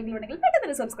ചെയ്യാത്ത ആരെങ്കിലും ഉണ്ടെങ്കിൽ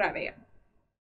പെട്ടെന്ന് സബ്സ്ക്രൈബ് ചെയ്യാം.